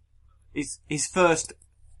first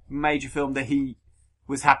major film that he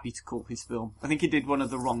was happy to call his film. I think he did one of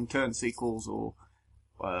the Wrong Turn sequels, or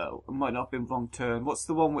it might not have been Wrong Turn. What's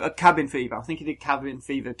the one with Cabin Fever? I think he did Cabin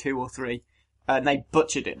Fever 2 or 3. And they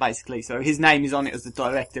butchered it, basically. So his name is on it as the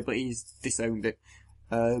director, but he's disowned it.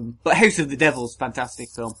 But House of the Devil's fantastic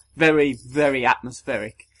film. Very, very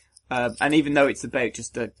atmospheric. And even though it's about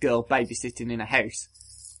just a girl babysitting in a house,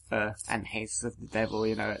 and House of the Devil,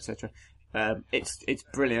 etc. It's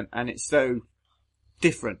brilliant, and it's so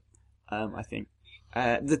different, I think.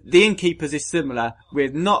 The Innkeepers is similar,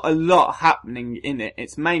 with not a lot happening in it.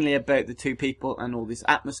 It's mainly about the two people and all this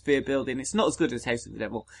atmosphere building. It's not as good as House of the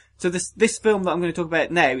Devil. So this film that I'm going to talk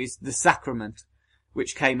about now is The Sacrament,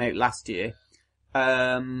 which came out last year.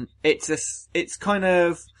 It's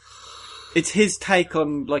his take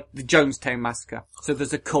on, like, the Jonestown Massacre. So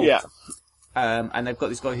there's a cult. Yeah. And they've got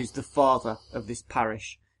this guy who's the father of this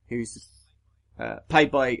parish, who's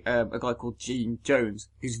played by a guy called Gene Jones,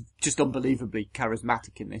 who's just unbelievably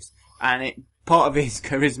charismatic in this. And part of his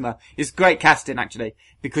charisma is great casting, actually,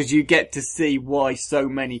 because you get to see why so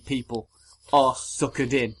many people are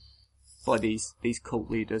suckered in by these cult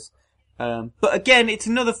leaders. But again, it's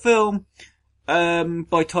another film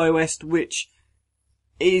by Ty West, which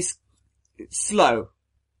is slow.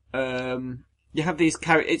 You have these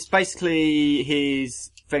it's basically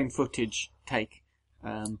his found footage take.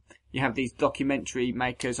 You have these documentary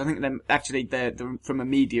makers. I think they're from a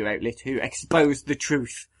media outlet who expose the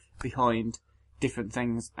truth behind different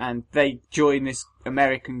things, and they join this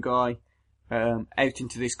American guy out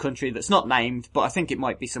into this country that's not named, but I think it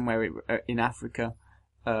might be somewhere in Africa.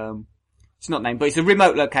 It's not named, but it's a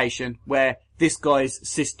remote location where this guy's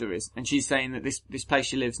sister is, and she's saying that this place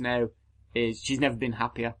she lives now she's never been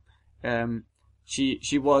happier.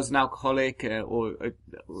 She was an alcoholic or a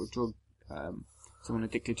drug, someone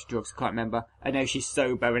addicted to drugs, I can't remember. And now she's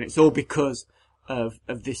sober, and it's all because of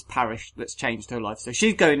this parish that's changed her life. So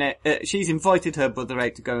she's going there, she's invited her brother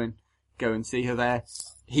out to go and see her there.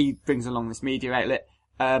 He brings along this media outlet,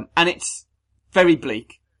 and it's very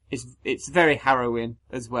bleak. It's very harrowing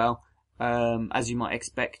as well, as you might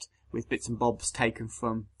expect, with bits and bobs taken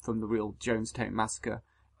from the real Jonestown Massacre.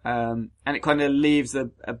 And it kind of leaves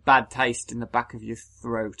a bad taste in the back of your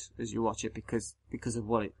throat as you watch it because of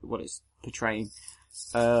what it's portraying.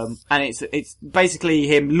 And it's basically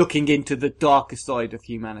him looking into the darker side of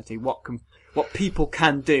humanity, what people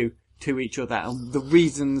can do to each other, and the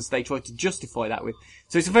reasons they try to justify that with.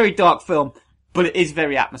 So it's a very dark film, but it is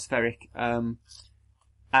very atmospheric.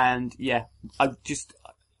 And yeah,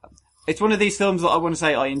 it's one of these films that I want to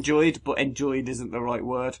say I enjoyed, but enjoyed isn't the right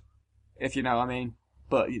word, if you know what I mean.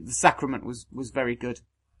 But The Sacrament was very good.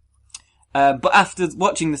 But after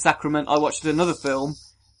watching The Sacrament, I watched another film,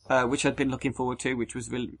 which I'd been looking forward to, which was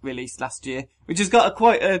released last year, which has got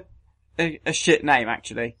quite a shit name,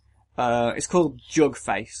 actually. It's called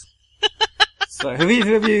Jugface. So, have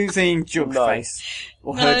either of you seen Jugface?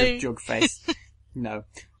 Or heard of Jugface? No.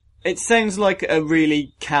 It sounds like a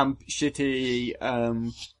really camp, shitty,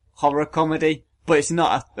 horror comedy. but it's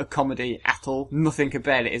not a comedy at all. Nothing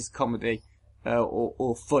about it is comedy,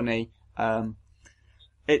 or funny.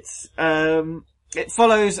 It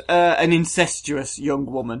follows, an incestuous young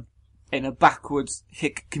woman in a backwoods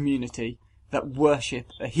hick community that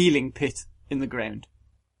worship a healing pit in the ground.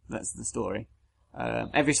 That's the story.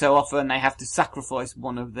 Every so often they have to sacrifice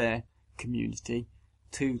one of their community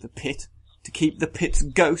to the pit to keep the pit's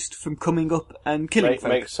ghost from coming up and killing folk.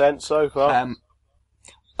 Makes sense so far.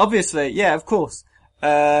 Obviously, yeah, of course.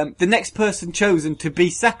 The next person chosen to be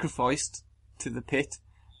sacrificed to the pit,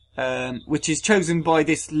 which is chosen by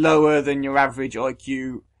this lower than your average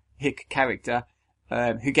IQ hick character,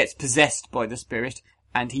 who gets possessed by the spirit,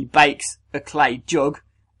 and he bakes a clay jug,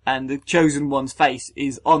 and the chosen one's face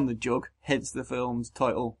is on the jug, hence the film's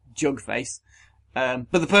title, Jug Face.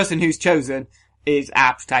 But the person who's chosen is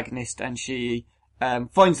our protagonist, and she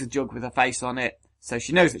finds the jug with her face on it, so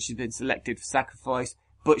she knows that she's been selected for sacrifice,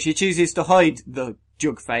 but she chooses to hide the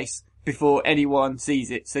jug face before anyone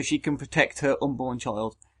sees it, so she can protect her unborn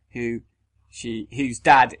child, whose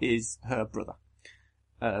dad is her brother.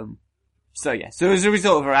 So as a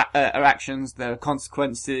result of her actions, there are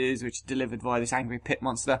consequences which are delivered by this angry pit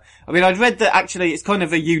monster. I mean, I'd read that actually it's kind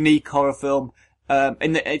of a unique horror film,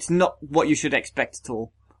 in that it's not what you should expect at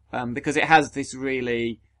all, because it has this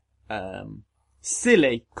really,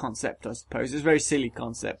 silly concept, I suppose. It's a very silly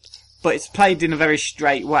concept, but it's played in a very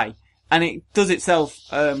straight way, and it does itself,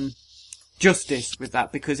 justice with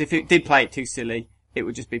that, because if it did play it too silly, it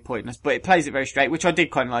would just be pointless, but it plays it very straight, which I did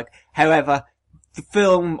kind of like. However, the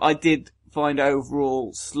film I did find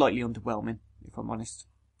overall slightly underwhelming, if I'm honest.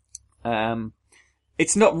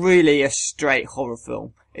 It's not really a straight horror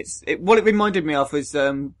film. What it reminded me of was,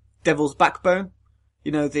 Devil's Backbone.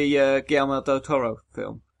 You know, the, Guillermo del Toro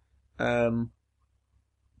film.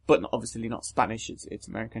 But obviously not Spanish, it's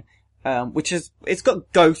American. It's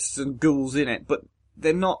got ghosts and ghouls in it, but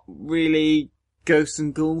they're not really ghosts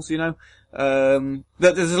and ghouls, you know.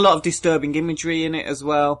 There's a lot of disturbing imagery in it as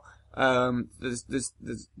well.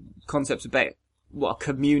 There's concepts about what a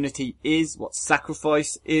community is, what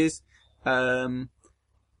sacrifice is. But,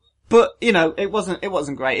 you know, it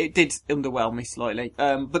wasn't great. It did underwhelm me slightly.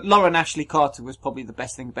 But Lauren Ashley Carter was probably the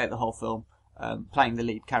best thing about the whole film, playing the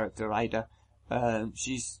lead character, Ada.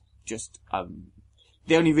 She's just,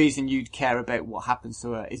 the only reason you'd care about what happens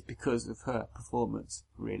to her is because of her performance,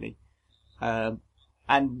 really. And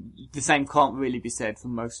the same can't really be said for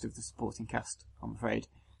most of the supporting cast, I'm afraid.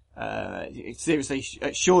 Seriously,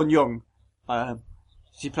 Sean Young,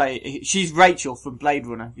 she's Rachel from Blade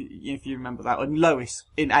Runner, if you remember that, and Lois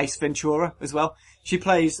in Ace Ventura as well. She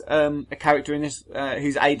plays, a character in this,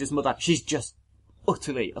 who's Ada's mother. She's just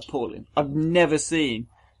utterly appalling. I've never seen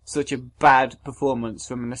such a bad performance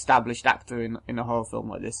from an established actor in a horror film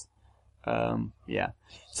like this. Yeah.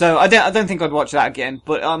 So I don't think I'd watch that again,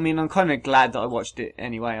 but I mean, I'm kind of glad that I watched it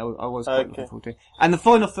anyway. I was quite looking forward to it. And the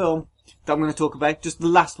final film that I'm going to talk about, just the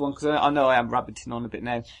last one, because I know I am rabbiting on a bit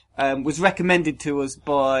now, was recommended to us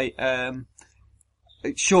by,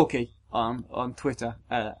 Shorky on Twitter,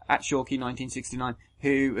 at Shorky1969,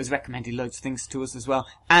 who has recommended loads of things to us as well.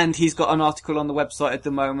 And he's got an article on the website at the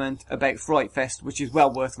moment about Fright Fest, which is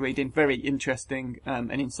well worth reading. Very interesting, and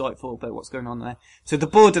insightful about what's going on there. So The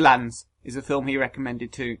Borderlands is a film he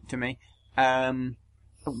recommended to me.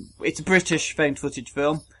 It's a British found footage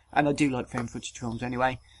film, and I do like found footage films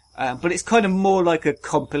anyway. But it's kind of more like a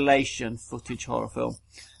compilation footage horror film.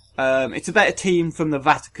 It's about a team from the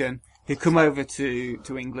Vatican who come over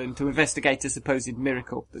to England to investigate a supposed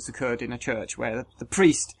miracle that's occurred in a church where the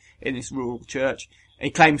priest in this rural church, he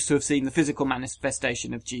claims to have seen the physical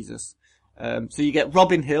manifestation of Jesus. So you get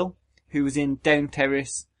Robin Hill, who was in Down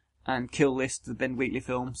Terrace and Kill List, the Ben Wheatley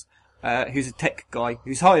films, who's a tech guy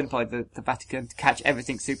who's hired by the Vatican to catch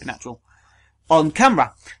everything supernatural on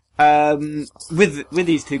camera. With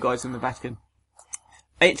these two guys from the Vatican.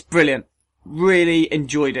 It's brilliant. Really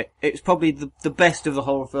enjoyed it. It's probably the best of the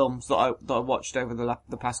horror films that I watched over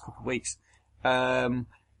the past couple of weeks.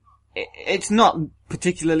 It's not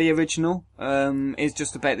particularly original. It's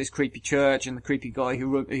just about this creepy church and the creepy guy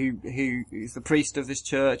who is the priest of this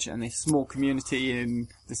church and this small community in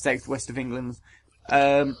the southwest of England.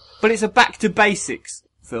 But it's a back to basics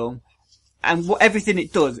film, and everything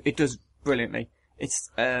it does brilliantly. It's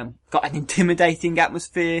got an intimidating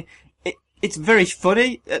atmosphere. It's very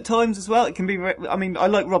funny at times as well. It can be. I mean, I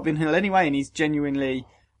like Robin Hill anyway, and he's genuinely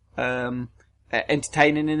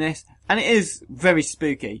entertaining in this. And it is very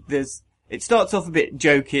spooky. It starts off a bit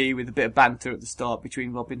jokey with a bit of banter at the start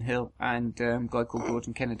between Robin Hill and a guy called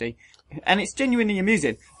Gordon Kennedy, and it's genuinely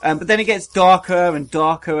amusing. But then it gets darker and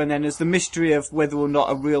darker, and then as the mystery of whether or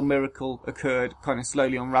not a real miracle occurred kind of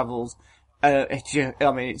slowly unravels,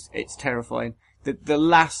 It's terrifying. The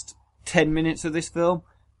last 10 minutes of this film,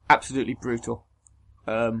 absolutely brutal.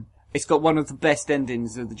 It's got one of the best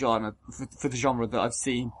endings of the genre, for the genre that I've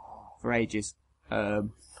seen for ages.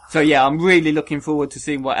 So yeah, I'm really looking forward to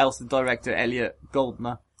seeing what else the director, Elliot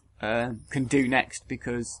Goldner, can do next,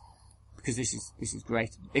 because this is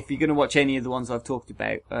great. If you're gonna watch any of the ones I've talked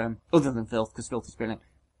about, other than Filth, because Filth is brilliant,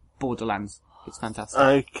 Borderlands, it's fantastic.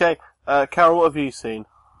 Okay. Carol, what have you seen?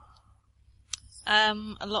 A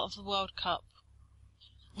lot of the World Cup.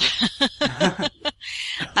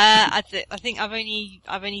 I think I've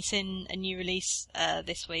only seen a new release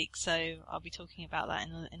this week, so I'll be talking about that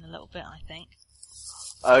in a little bit, I think.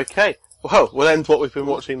 Okay. Well, we'll end what we've been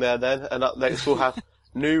watching there then, and up next we'll have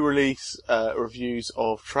new release reviews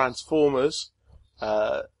of Transformers,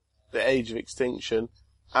 The Age of Extinction,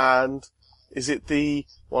 and is it the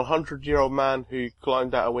 100-year-old man who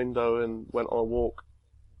climbed out a window and went on a walk?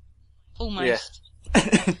 Almost.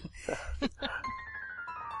 Yeah.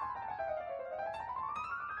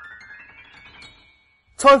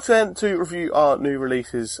 Time then to review our new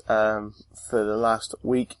releases for the last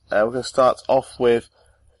week. We're going to start off with,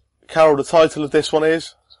 Carol, the title of this one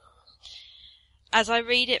is? As I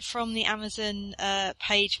read it from the Amazon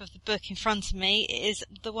page of the book in front of me, it is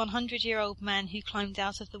The 100-Year-Old Man Who Climbed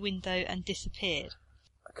Out of the Window and Disappeared.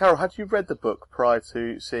 Carol, had you read the book prior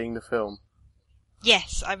to seeing the film?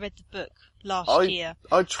 Yes, I read the book last year.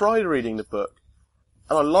 I tried reading the book,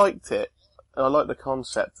 and I liked it, and I liked the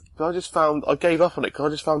concept, but I gave up on it because I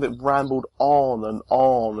just found it rambled on and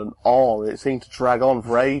on and on, and it seemed to drag on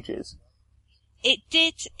for ages.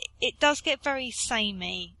 It does get very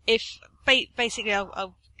samey. Basically,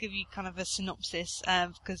 I'll give you kind of a synopsis,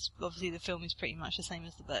 because obviously the film is pretty much the same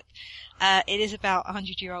as the book. It is about a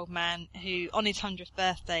 100-year-old man who, on his 100th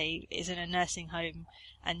birthday, is in a nursing home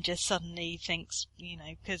and just suddenly thinks,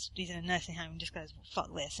 because he's in a nursing home, and just goes, well,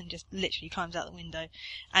 fuck this, and just literally climbs out the window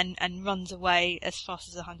and runs away as fast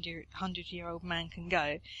as a 100-year-old man can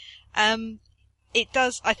go. It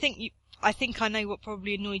does, I think I know what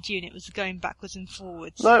probably annoyed you, and it was the going backwards and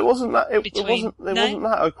forwards. No, it wasn't that. It wasn't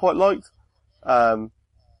that. I quite liked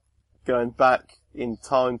going back in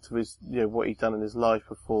time to his, what he'd done in his life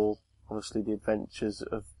before, obviously the adventures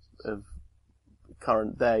of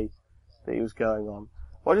current day that he was going on.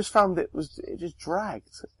 But I just found it just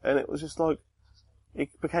dragged, and it was just like, it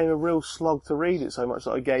became a real slog to read it so much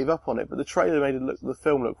that I gave up on it. But the trailer made the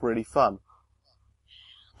film look really fun.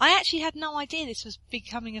 I actually had no idea this was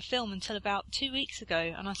becoming a film until about 2 weeks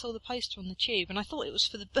ago, and I saw the poster on the tube, and I thought it was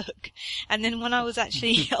for the book. And then when I was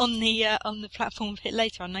actually on the platform a bit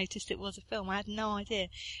later, I noticed it was a film. I had no idea.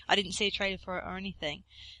 I didn't see a trailer for it or anything.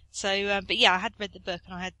 So, but yeah, I had read the book,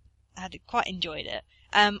 and I had quite enjoyed it.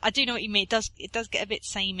 I do know what you mean. It does get a bit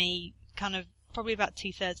samey, kind of probably about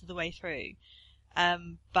 2/3 of the way through.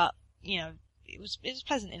 But it was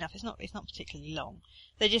pleasant enough. It's not particularly long.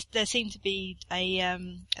 There seemed to be a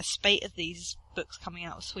spate of these books coming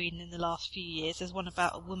out of Sweden in the last few years. There's one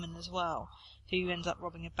about a woman as well who ends up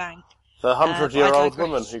robbing a bank. The 100-year-old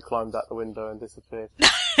woman who climbed out the window and disappeared.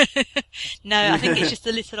 No, I think it's just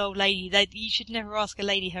a little old lady. You should never ask a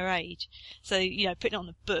lady her age. So putting it on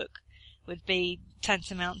a book would be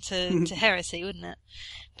tantamount to heresy, wouldn't it?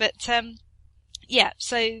 But yeah,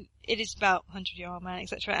 so it is about 100-year-old man,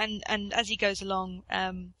 etc. And as he goes along,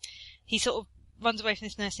 he sort of runs away from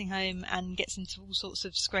this nursing home and gets into all sorts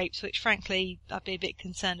of scrapes, which frankly I'd be a bit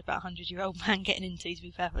concerned about a 100-year-old man getting into, to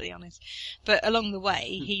be perfectly honest. But along the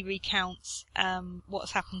way, he recounts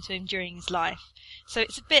what's happened to him during his life. So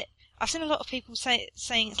it's a bit. I've seen a lot of people saying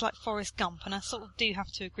it's like Forrest Gump, and I sort of do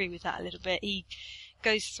have to agree with that a little bit. He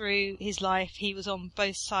goes through his life. He was on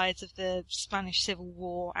both sides of the Spanish Civil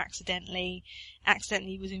War accidentally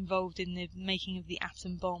was involved in the making of the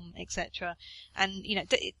atom bomb, etc. And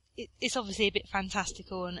it's obviously a bit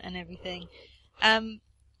fantastical and everything.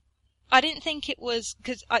 I didn't think it was,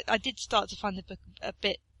 because I did start to find the book a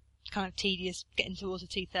bit kind of tedious, getting towards the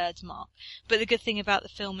 2/3 mark. But the good thing about the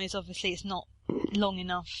film is obviously it's not long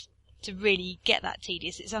enough to really get that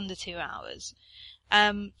tedious. It's under 2 hours.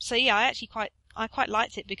 So yeah, I quite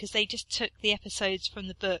liked it because they just took the episodes from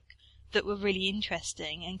the book that were really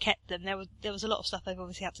interesting and kept them. There was a lot of stuff they've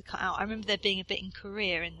obviously had to cut out. I remember there being a bit in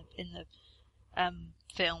Korea in the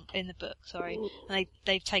in the book, and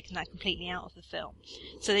they've taken that completely out of the film.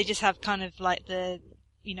 So they just have kind of like a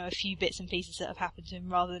few bits and pieces that have happened to him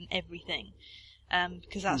rather than everything.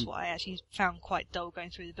 Because that's what I actually found quite dull going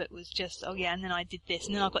through the book, was just, oh yeah, and then I did this,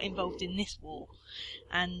 and then I got involved in this war,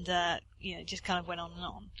 and it just kind of went on and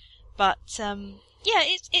on. But yeah,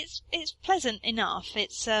 it's pleasant enough.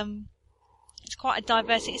 It's quite a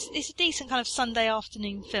diverse. It's a decent kind of Sunday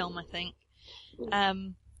afternoon film, I think.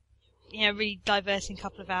 Really diverse in a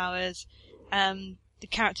couple of hours. The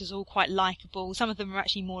characters are all quite likeable. Some of them are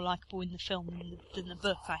actually more likeable in the film than the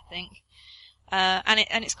book, I think.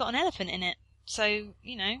 And it's got an elephant in it. So,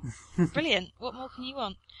 brilliant. What more can you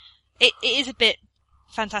want? It is a bit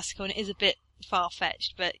fantastical and it is a bit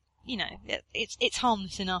far-fetched, but, it's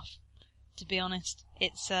harmless enough, to be honest.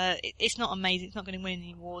 It's not amazing. It's not going to win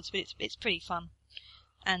any awards, but it's pretty fun.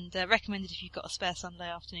 And recommended if you've got a spare Sunday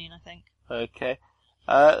afternoon, I think. Okay.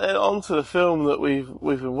 Then on to the film that we've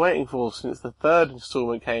been waiting for since the third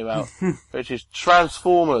instalment came out, which is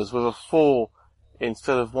Transformers with a 4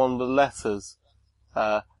 instead of one of the letters,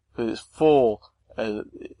 because it's 4.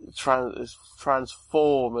 It's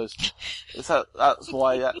Transformers. That's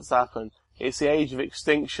why that's happened. It's the Age of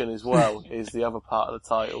Extinction as well, is the other part of the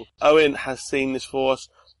title. Owen has seen this for us,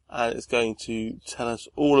 and is going to tell us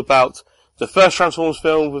all about the first Transformers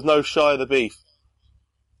film with no Shia the Beef.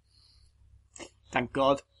 Thank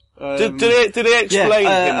God. Did he explain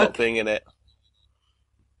him not being in it?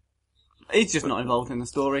 He's just not involved in the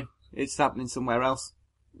story. It's happening somewhere else.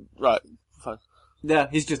 Right, fine. Yeah,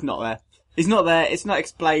 he's just not there. He's not there. It's not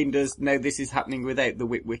explained as, no, this is happening without the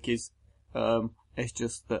Witwickies. It's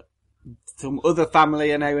just that some other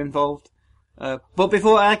family are now involved. But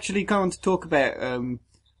before I actually go on to talk about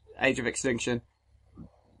Age of Extinction,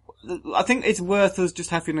 I think it's worth us just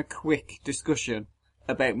having a quick discussion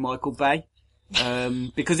about Michael Bay.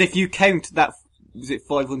 Because if you count that, was it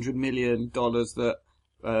 $500 million that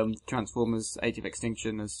Transformers Age of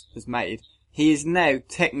Extinction has made, he is now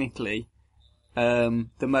technically the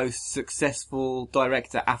most successful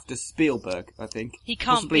director after Spielberg, I think. He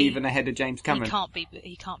can't possibly be, even ahead of James Cameron.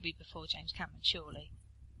 He can't be before James Cameron, surely.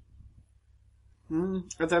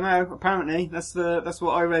 I don't know. Apparently, that's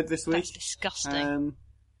what I read this week. That's disgusting.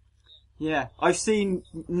 Yeah, I've seen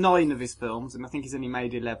 9 of his films, and I think he's only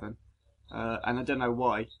made 11. And I don't know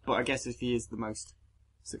why, but I guess if he is the most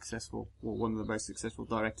successful, or one of the most successful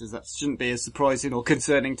directors, that shouldn't be as surprising or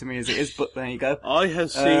concerning to me as it is, but there you go. I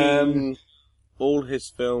have seen all his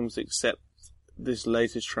films except this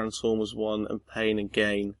latest Transformers one and Pain and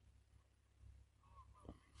Gain.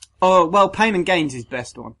 Oh, well, Pain and Gain's his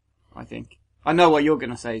best one, I think. I know what you're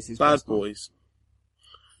going to say is his best one. Bad Boys.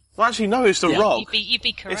 Well, actually, no, it's The Rock. You'd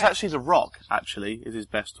be correct. It's actually The Rock, actually, is his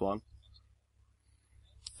best one.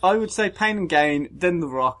 I would say Pain and Gain, then The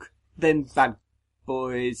Rock, then Bad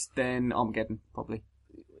Boys, then Armageddon, probably.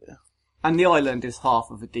 Yeah. And The Island is half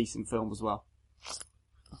of a decent film as well.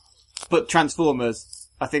 But Transformers,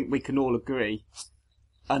 I think we can all agree,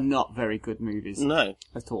 are not very good movies. No.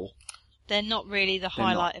 At all. They're not really the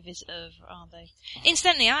highlight of his oeuvre, are they?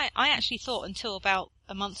 Incidentally, I actually thought until about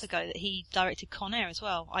a month ago that he directed Con Air as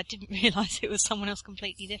well. I didn't realise it was someone else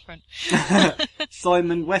completely different.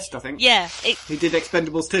 Simon West, I think. Yeah. He did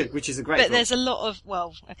Expendables 2, which is a great film. But there's a lot of,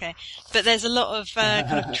 but there's a lot of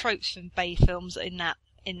kind of tropes from Bay films in that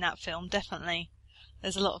film, definitely.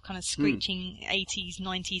 There's a lot of kind of screeching 80s,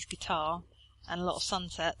 90s guitar, and a lot of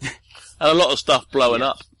sunsets. And a lot of stuff blowing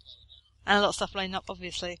up. And a lot of stuff blowing up,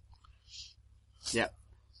 obviously. Yeah.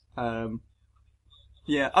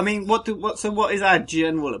 Yeah, I mean, what is our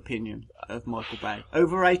general opinion of Michael Bay?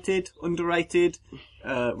 Overrated? Underrated?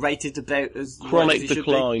 Rated about as chronic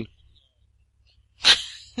decline.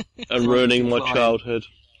 And ruining my childhood,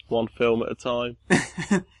 one film at a time.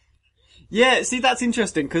 Yeah, see, that's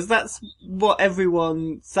interesting, because that's what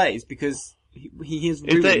everyone says, because he is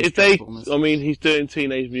ruined Transformers. I mean, he's doing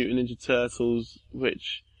Teenage Mutant Ninja Turtles,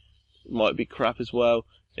 which might be crap as well.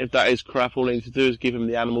 If that is crap, all I need to do is give him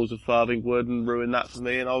the Animals of Farthingwood and ruin that for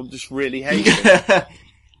me, and I'll just really hate him.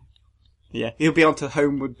 Yeah, he'll be on to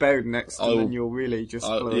Homeward Bound next, and then you'll really just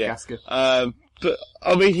blow a gasket. But,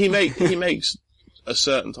 I mean, he makes a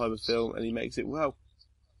certain type of film, and he makes it well.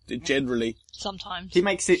 Generally. Sometimes. He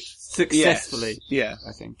makes it successfully. Yes. Yeah.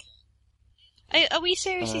 I think. Are we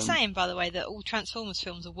seriously saying, by the way, that all Transformers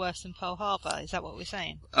films are worse than Pearl Harbor? Is that what we're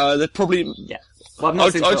saying? They're probably... Yeah. Well,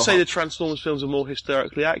 I'd say the Transformers films are more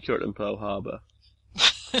historically accurate than Pearl Harbor.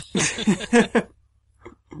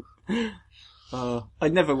 I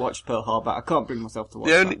never watched Pearl Harbor. I can't bring myself to watch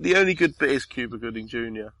that. The only good bit is Cuba Gooding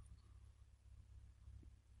Jr.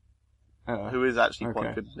 Who is actually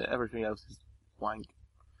quite good in it. Everything else is wank.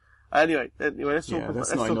 Anyway, let's talk about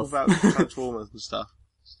Transformers and stuff.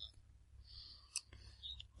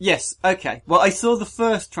 Yes, okay. Well, I saw the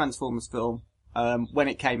first Transformers film when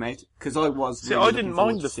it came out, because I was really I didn't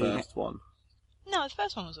mind the first one. No, the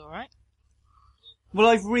first one was alright. Well,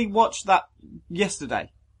 I've rewatched that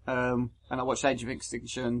yesterday, and I watched Age of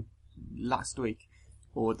Extinction last week,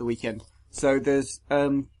 or the weekend. So there's,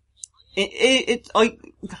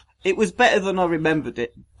 it was better than I remembered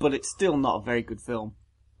it, but it's still not a very good film,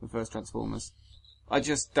 the first Transformers. I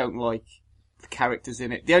just don't like the characters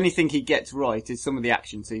in it. The only thing he gets right is some of the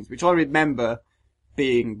action scenes, which I remember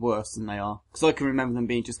being worse than they are. Because I can remember them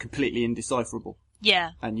being just completely indecipherable.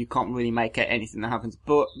 Yeah. And you can't really make out anything that happens.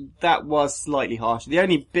 But that was slightly harsh. The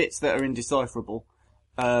only bits that are indecipherable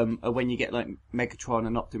are when you get like Megatron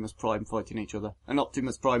and Optimus Prime fighting each other. And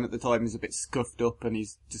Optimus Prime at the time is a bit scuffed up and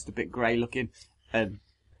he's just a bit grey looking. And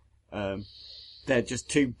they're just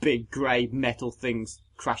two big grey metal things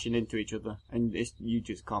crashing into each other. And you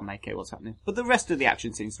just can't make out what's happening. But the rest of the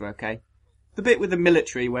action scenes are okay. The bit with the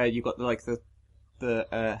military where you got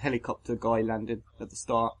the helicopter guy landing at the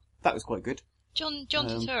start, that was quite good. John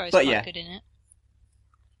Turturro's quite good in it.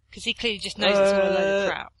 Because he clearly just knows it's all a load of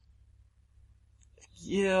crap.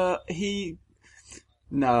 Yeah,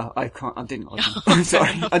 No, I can't. I didn't like him. I'm sorry.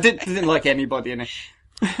 I didn't like anybody in it.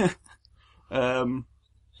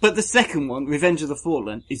 But the second one, Revenge of the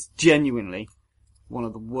Fallen, is genuinely one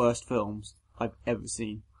of the worst films I've ever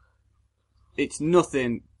seen. It's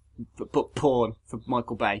nothing but porn for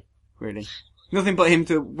Michael Bay, really. Nothing but him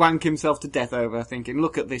to wank himself to death over, thinking,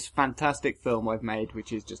 look at this fantastic film I've made,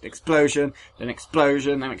 which is just explosion, then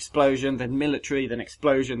explosion, then explosion, then military, then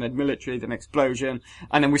explosion, then military, then explosion,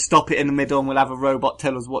 and then we stop it in the middle and we'll have a robot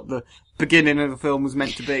tell us what the beginning of the film was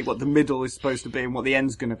meant to be, what the middle is supposed to be, and what the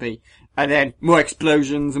end's gonna be. And then more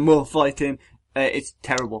explosions and more fighting. It's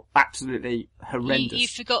terrible. Absolutely horrendous. You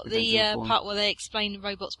forgot the part where they explain the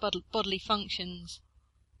robot's bodily functions.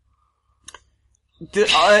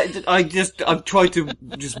 I've tried to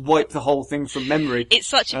just wipe the whole thing from memory. It's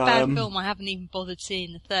such a bad film, I haven't even bothered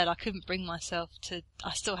seeing the third. I couldn't bring myself to...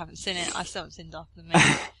 I still haven't seen it. I still haven't seen Dark of the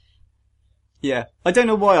Moon. Yeah. I don't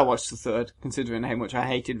know why I watched the third, considering how much I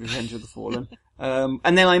hated Revenge of the Fallen.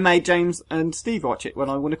 And then I made James and Steve watch it when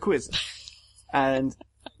I won a quiz. And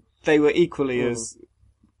they were equally as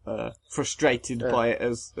frustrated by it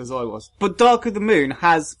as I was. But Dark of the Moon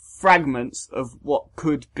has fragments of what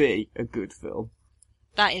could be a good film.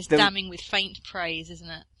 That is damning with faint praise, isn't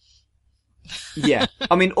it? Yeah.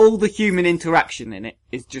 I mean, all the human interaction in it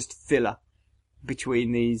is just filler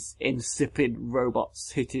between these insipid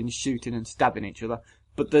robots hitting, shooting and stabbing each other.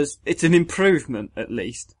 But it's an improvement, at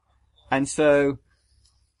least. And so,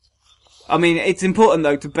 I mean, it's important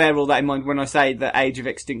though to bear all that in mind when I say that Age of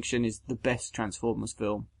Extinction is the best Transformers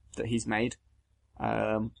film that he's made.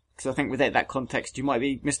 Because I think without that context you might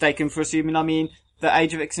be mistaken for assuming I mean that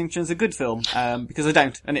Age of Extinction is a good film, because I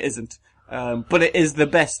don't, and it isn't. But it is the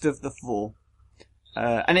best of the four.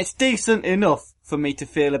 And it's decent enough for me to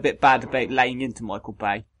feel a bit bad about laying into Michael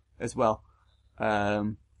Bay as well.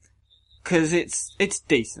 Cause it's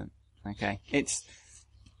decent. Okay.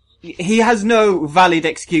 He has no valid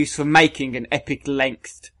excuse for making an epic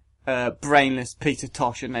lengthed, brainless Peter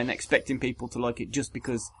Tosh and then expecting people to like it just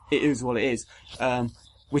because it is what it is.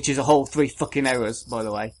 Which is a whole 3 fucking hours, by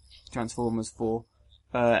the way. Transformers 4.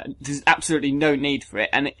 There's absolutely no need for it,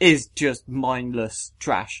 and it is just mindless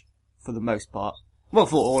trash for the most part. Well,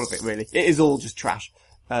 for all of it, really. It is all just trash.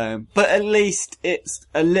 But at least it's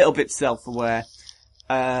a little bit self-aware.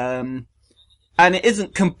 And it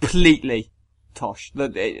isn't completely Tosh.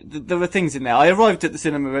 There are things in there. I arrived at the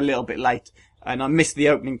cinema a little bit late, and I missed the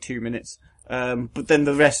opening 2 minutes. But then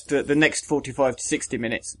the rest, the next 45 to 60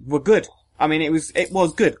 minutes were good. I mean, it was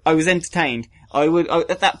good. I was entertained.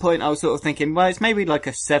 At that point, I was sort of thinking, well, it's maybe like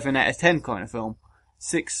a 7 out of 10 kind of film.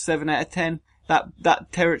 6, 7 out of 10.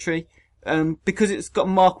 That territory. Because it's got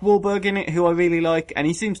Mark Wahlberg in it, who I really like, and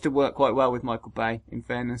he seems to work quite well with Michael Bay, in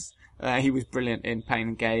fairness. He was brilliant in Pain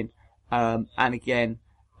and Gain. And again,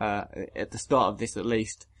 at the start of this at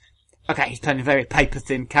least. Okay, he's playing a very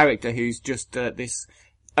paper-thin character who's just, this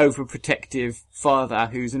overprotective father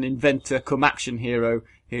who's an inventor come action hero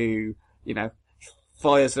who, you know,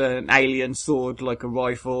 fires an alien sword like a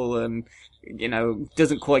rifle and, you know,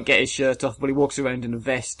 doesn't quite get his shirt off, but he walks around in a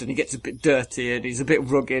vest and he gets a bit dirty and he's a bit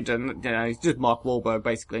rugged and, you know, he's just Mark Wahlberg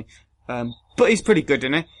basically. But he's pretty good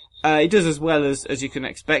in it. He does as well as you can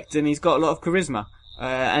expect, and he's got a lot of charisma.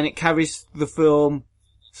 And it carries the film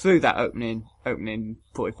through that opening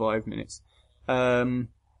 45 minutes. But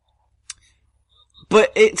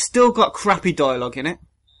it's still got crappy dialogue in it.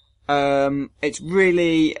 It's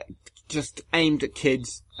really just aimed at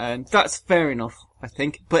kids, and that's fair enough, I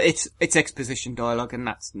think. But it's exposition dialogue, and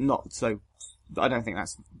that's not so, I don't think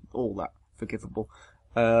that's all that forgivable.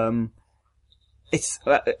 It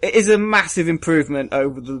is a massive improvement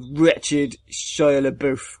over the wretched Shia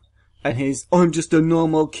LaBeouf and his, I'm just a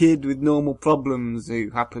normal kid with normal problems who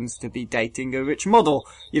happens to be dating a rich model.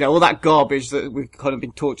 You know, all that garbage that we've kind of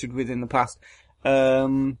been tortured with in the past.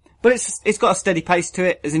 But it's got a steady pace to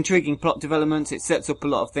it. There's intriguing plot developments. It sets up a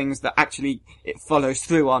lot of things that actually it follows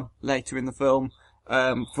through on later in the film,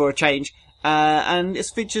 for a change. And it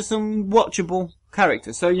features some watchable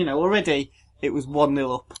characters. So, already it was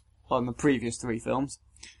 1-0 up on the previous 3 films.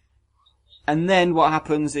 And then what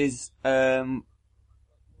happens is,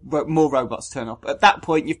 more robots turn up. At that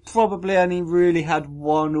point, you've probably only really had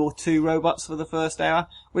 1 or 2 robots for the first hour,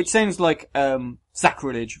 which seems like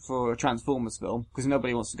sacrilege for a Transformers film, because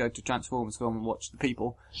nobody wants to go to a Transformers film and watch the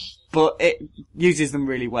people. But it uses them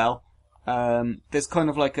really well. There's kind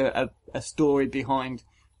of like a story behind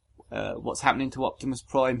what's happening to Optimus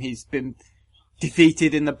Prime. He's been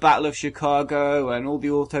defeated in the Battle of Chicago, and all the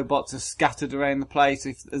Autobots are scattered around the place,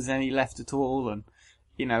 if there's any left at all, and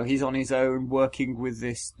he's on his own working with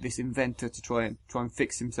this inventor to try and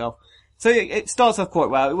fix himself. So it starts off quite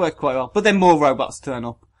well, it worked quite well, but then more robots turn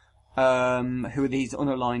up, who are these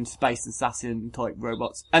unaligned space assassin type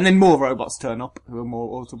robots. And then more robots turn up, who are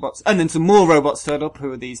more Autobots. And then some more robots turn up,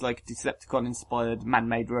 who are these like Decepticon inspired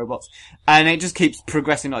man-made robots. And it just keeps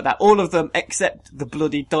progressing like that. All of them except the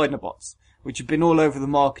bloody Dinobots, which have been all over the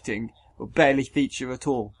marketing, but barely feature at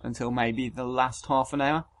all until maybe the last half an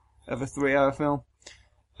hour of a 3-hour film.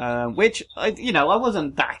 Which, I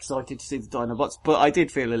wasn't that excited to see the Dinobots, but I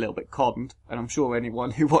did feel a little bit conned, and I'm sure anyone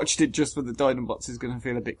who watched it just for the Dinobots is going to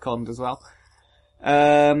feel a bit conned as well.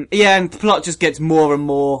 And the plot just gets more and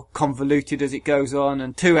more convoluted as it goes on,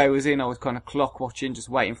 and 2 hours in I was kind of clock watching, just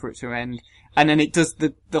waiting for it to end. And then it does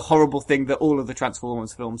the horrible thing that all of the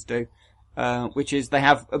Transformers films do, which is they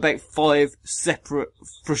have about 5 separate,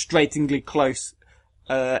 frustratingly close,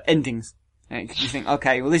 endings. And you think,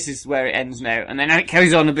 okay, well this is where it ends now. And then it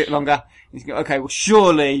carries on a bit longer. You think, okay, well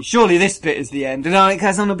surely this bit is the end. And then it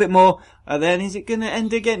carries on a bit more. And then is it gonna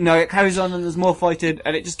end again? No, it carries on and there's more fighting.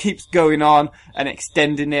 And it just keeps going on and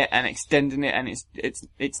extending it. And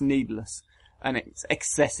it's needless. And it's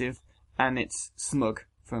excessive. And it's smug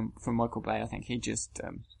from Michael Bay. I think he's just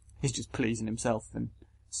pleasing himself and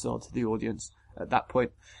sod the audience at that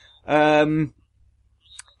point.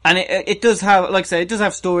 And it does have, like I say, it does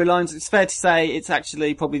have storylines. It's fair to say it's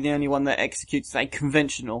actually probably the only one that executes a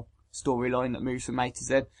conventional storyline that moves from A to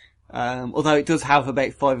Z. Although it does have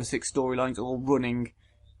about 5 or 6 storylines all running,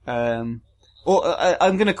 I'm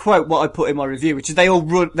gonna quote what I put in my review, which is they're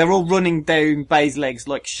all running down Bay's legs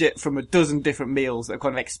like shit from a dozen different meals that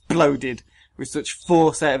kind of exploded with such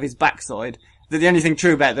force out of his backside that the only thing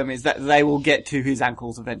true about them is that they will get to his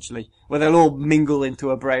ankles eventually, where they'll all mingle into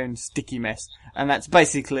a brown sticky mess. And that's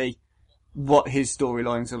basically what his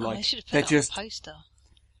storylines are like. They should have put that on a poster.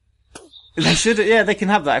 They should, yeah, they can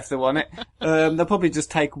have that if they want it. They'll probably just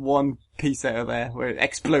take one piece out of there where it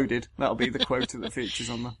exploded. That'll be the quote that features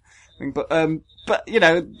on the thing. But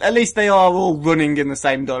at least they are all running in the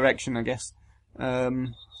same direction, I guess.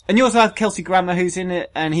 And you also have Kelsey Grammer who's in it,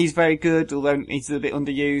 and he's very good, although he's a bit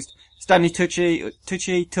underused. Stanley Tucci, I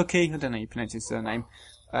don't know how you pronounce his surname,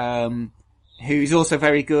 who's also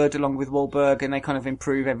very good, along with Wahlberg, and they kind of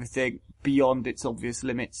improve everything beyond its obvious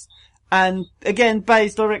limits. And again,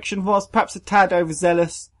 Bay's direction was perhaps a tad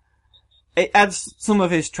overzealous. It adds some of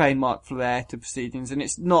his trademark flair to proceedings, and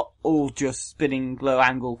it's not all just spinning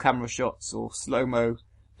low-angle camera shots or slow-mo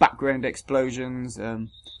background explosions.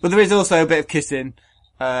 But there is also a bit of kissing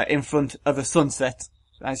in front of a sunset,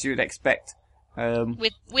 as you would expect.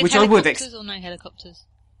 With which helicopters or no helicopters?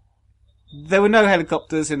 There were no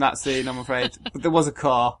helicopters in that scene, I'm afraid. But there was a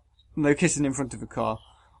car. No kissing in front of a car.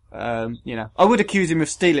 I would accuse him of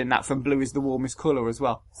stealing that from Blue is the Warmest Colour as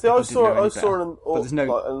well. See, I saw an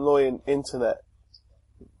annoying internet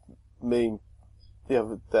meme the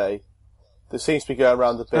other day that seems to be going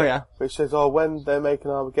around a bit. Oh, yeah. Which says, when they're making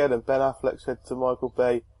Armageddon, Ben Affleck said to Michael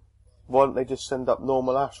Bay, why don't they just send up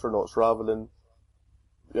normal astronauts rather than,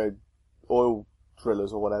 oil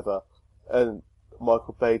drillers or whatever? And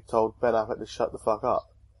Michael Bay told Ben Affleck to shut the fuck up.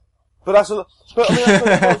 But that's what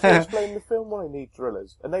they explain in the film why they need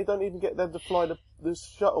drillers. And they don't even get them to fly the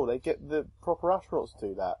shuttle. They get the proper astronauts to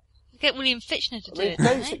do that. Get William Fichtner to do it,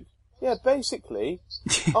 don't they? Yeah, basically,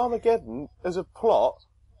 Armageddon as a plot,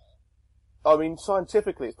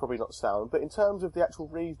 scientifically it's probably not sound, but in terms of the actual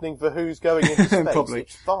reasoning for who's going into space,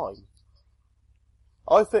 it's fine.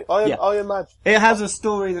 I imagine... It has a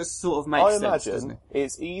story that sort of makes sense, doesn't it?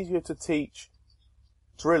 It's easier to teach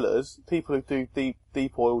drillers, people who do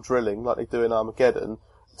deep oil drilling like they do in Armageddon,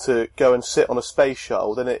 to go and sit on a space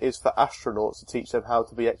shuttle than it is for astronauts to teach them how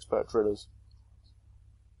to be expert drillers.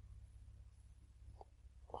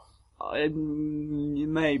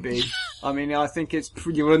 Maybe. I think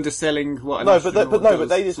you're underselling what an astronaut does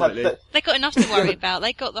they just slightly. They got enough to worry about.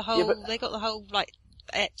 They got the whole,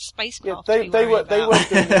 spacecraft. they weren't doing about.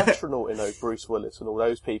 the astronauting, though. Bruce Willis and all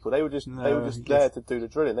those people, they were just there to do the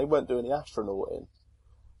drilling. They weren't doing the astronauting.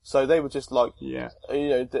 So they were just like, Yeah. you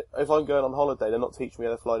know, if I'm going on holiday, they're not teaching me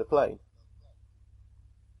how to fly the plane.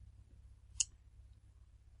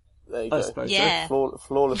 There you I go. suppose Yeah.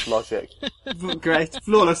 Flawless logic. so. Great.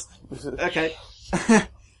 Flawless. Okay.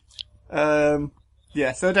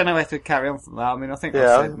 Yeah, so I don't know where to carry on from that. I mean, I think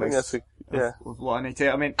Yeah, I that's think that's of what I need to.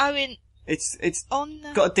 I mean, it's on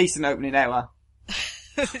got a decent opening hour.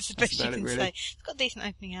 it's the best you about it, can really. say. It's got a decent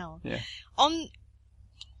opening hour. Yeah.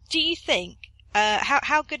 Do you think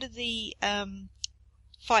how good are the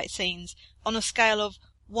fight scenes on a scale of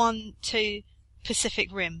 1 to Pacific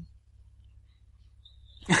Rim?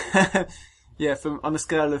 Yeah, on a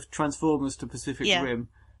scale of Transformers to Pacific Rim.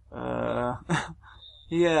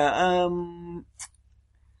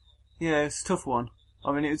 Yeah, it's a tough one.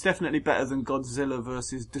 I mean, it was definitely better than Godzilla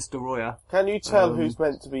versus Destroyer. Can you tell who's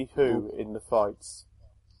meant to be who in the fights?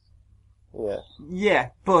 Yeah. Yeah,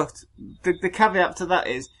 but the caveat to that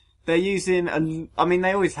is they're using I mean,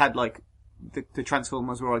 they always had like the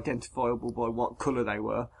Transformers were identifiable by what colour they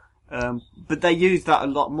were, but they use that a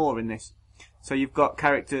lot more in this. So you've got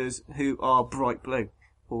characters who are bright blue,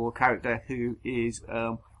 or a character who is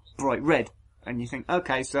bright red. And you think,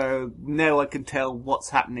 okay, so now I can tell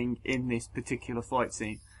what's happening in this particular fight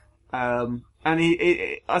scene. And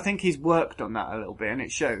I think he's worked on that a little bit, and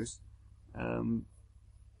it shows.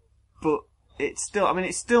 But it's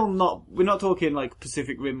still not, we're not talking like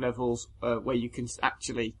Pacific Rim levels, where you can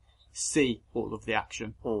actually see all of the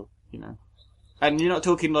action, you know. And you're not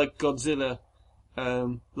talking like Godzilla,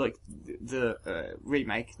 like the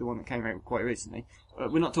remake, the one that came out quite recently.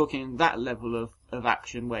 We're not talking that level of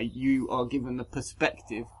action where you are given the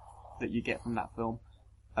perspective that you get from that film,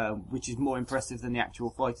 which is more impressive than the actual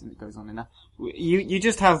fighting that goes on in that. You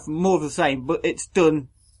just have more of the same, but it's done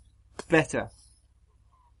better.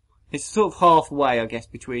 It's sort of halfway, I guess,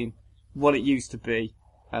 between what it used to be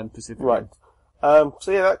and Pacific Rim. Right.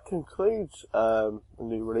 So yeah, that concludes the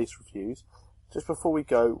new release reviews. Just before we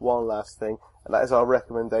go, one last thing, and that is our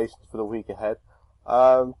recommendations for the week ahead.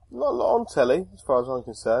 Not a lot on telly, as far as I'm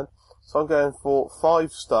concerned. So I'm going for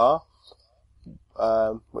 5 Star,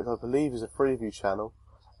 which I believe is a Freeview channel,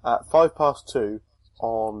 at 2:05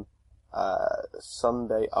 on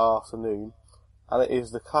Sunday afternoon, and it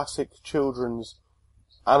is the classic children's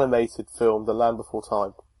animated film, The Land Before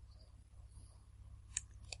Time.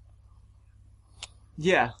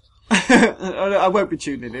 Yeah. I won't be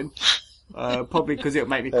tuning in. Probably because it'll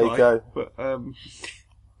make me cry. There you go. But,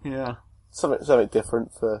 yeah. Something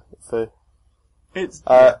different for It's,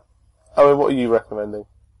 I mean, what are you recommending?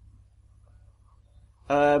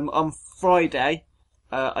 on Friday,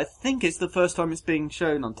 I think it's the first time it's being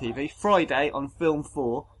shown on TV. Friday on Film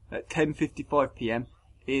 4 at 10:55 p.m.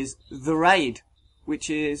 is The Raid, which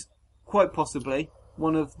is quite possibly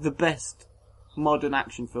one of the best modern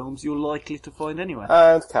action films you're likely to find anywhere.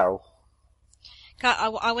 And Carol.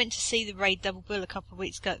 I went to see The Raid Double Bill a couple of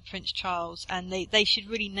weeks ago at Prince Charles, and they should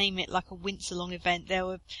really name it like a Wince-along event. There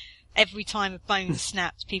were, every time a bone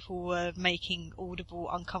snapped, people were making audible,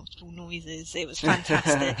 uncomfortable noises. It was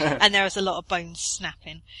fantastic. And there was a lot of bones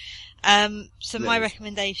snapping. So my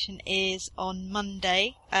recommendation is on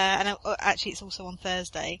Monday, and actually it's also on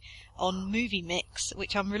Thursday, on Movie Mix,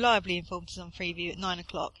 which I'm reliably informed is on Freeview at 9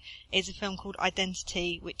 o'clock, is a film called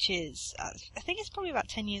Identity, which is, I think it's probably about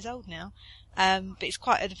 10 years old now. But it's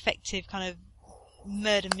quite an effective kind of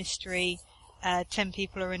murder mystery. 10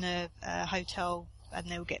 people are in a hotel and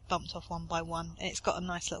they'll get bumped off one by one. And it's got a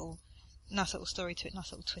nice little story to it,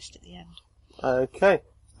 nice little twist at the end. Okay.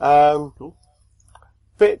 Cool.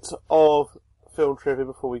 Bit of film trivia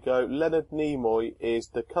before we go. Leonard Nimoy is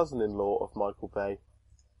the cousin-in-law of Michael Bay.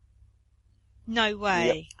 No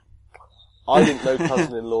way. Yep. I didn't know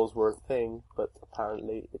cousin-in-laws were a thing, but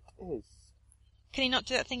apparently it is. Can he not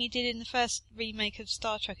do that thing he did in the first remake of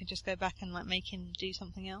Star Trek and just go back and like make him do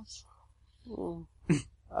something else?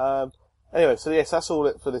 Anyway, so yes, that's all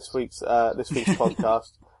it for this week's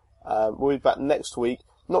podcast. We'll be back next week.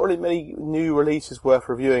 Not really many new releases worth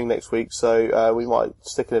reviewing next week, so we might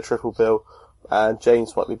stick in a triple bill, and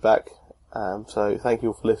James might be back. So thank you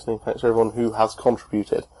all for listening. Thanks to everyone who has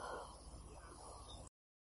contributed.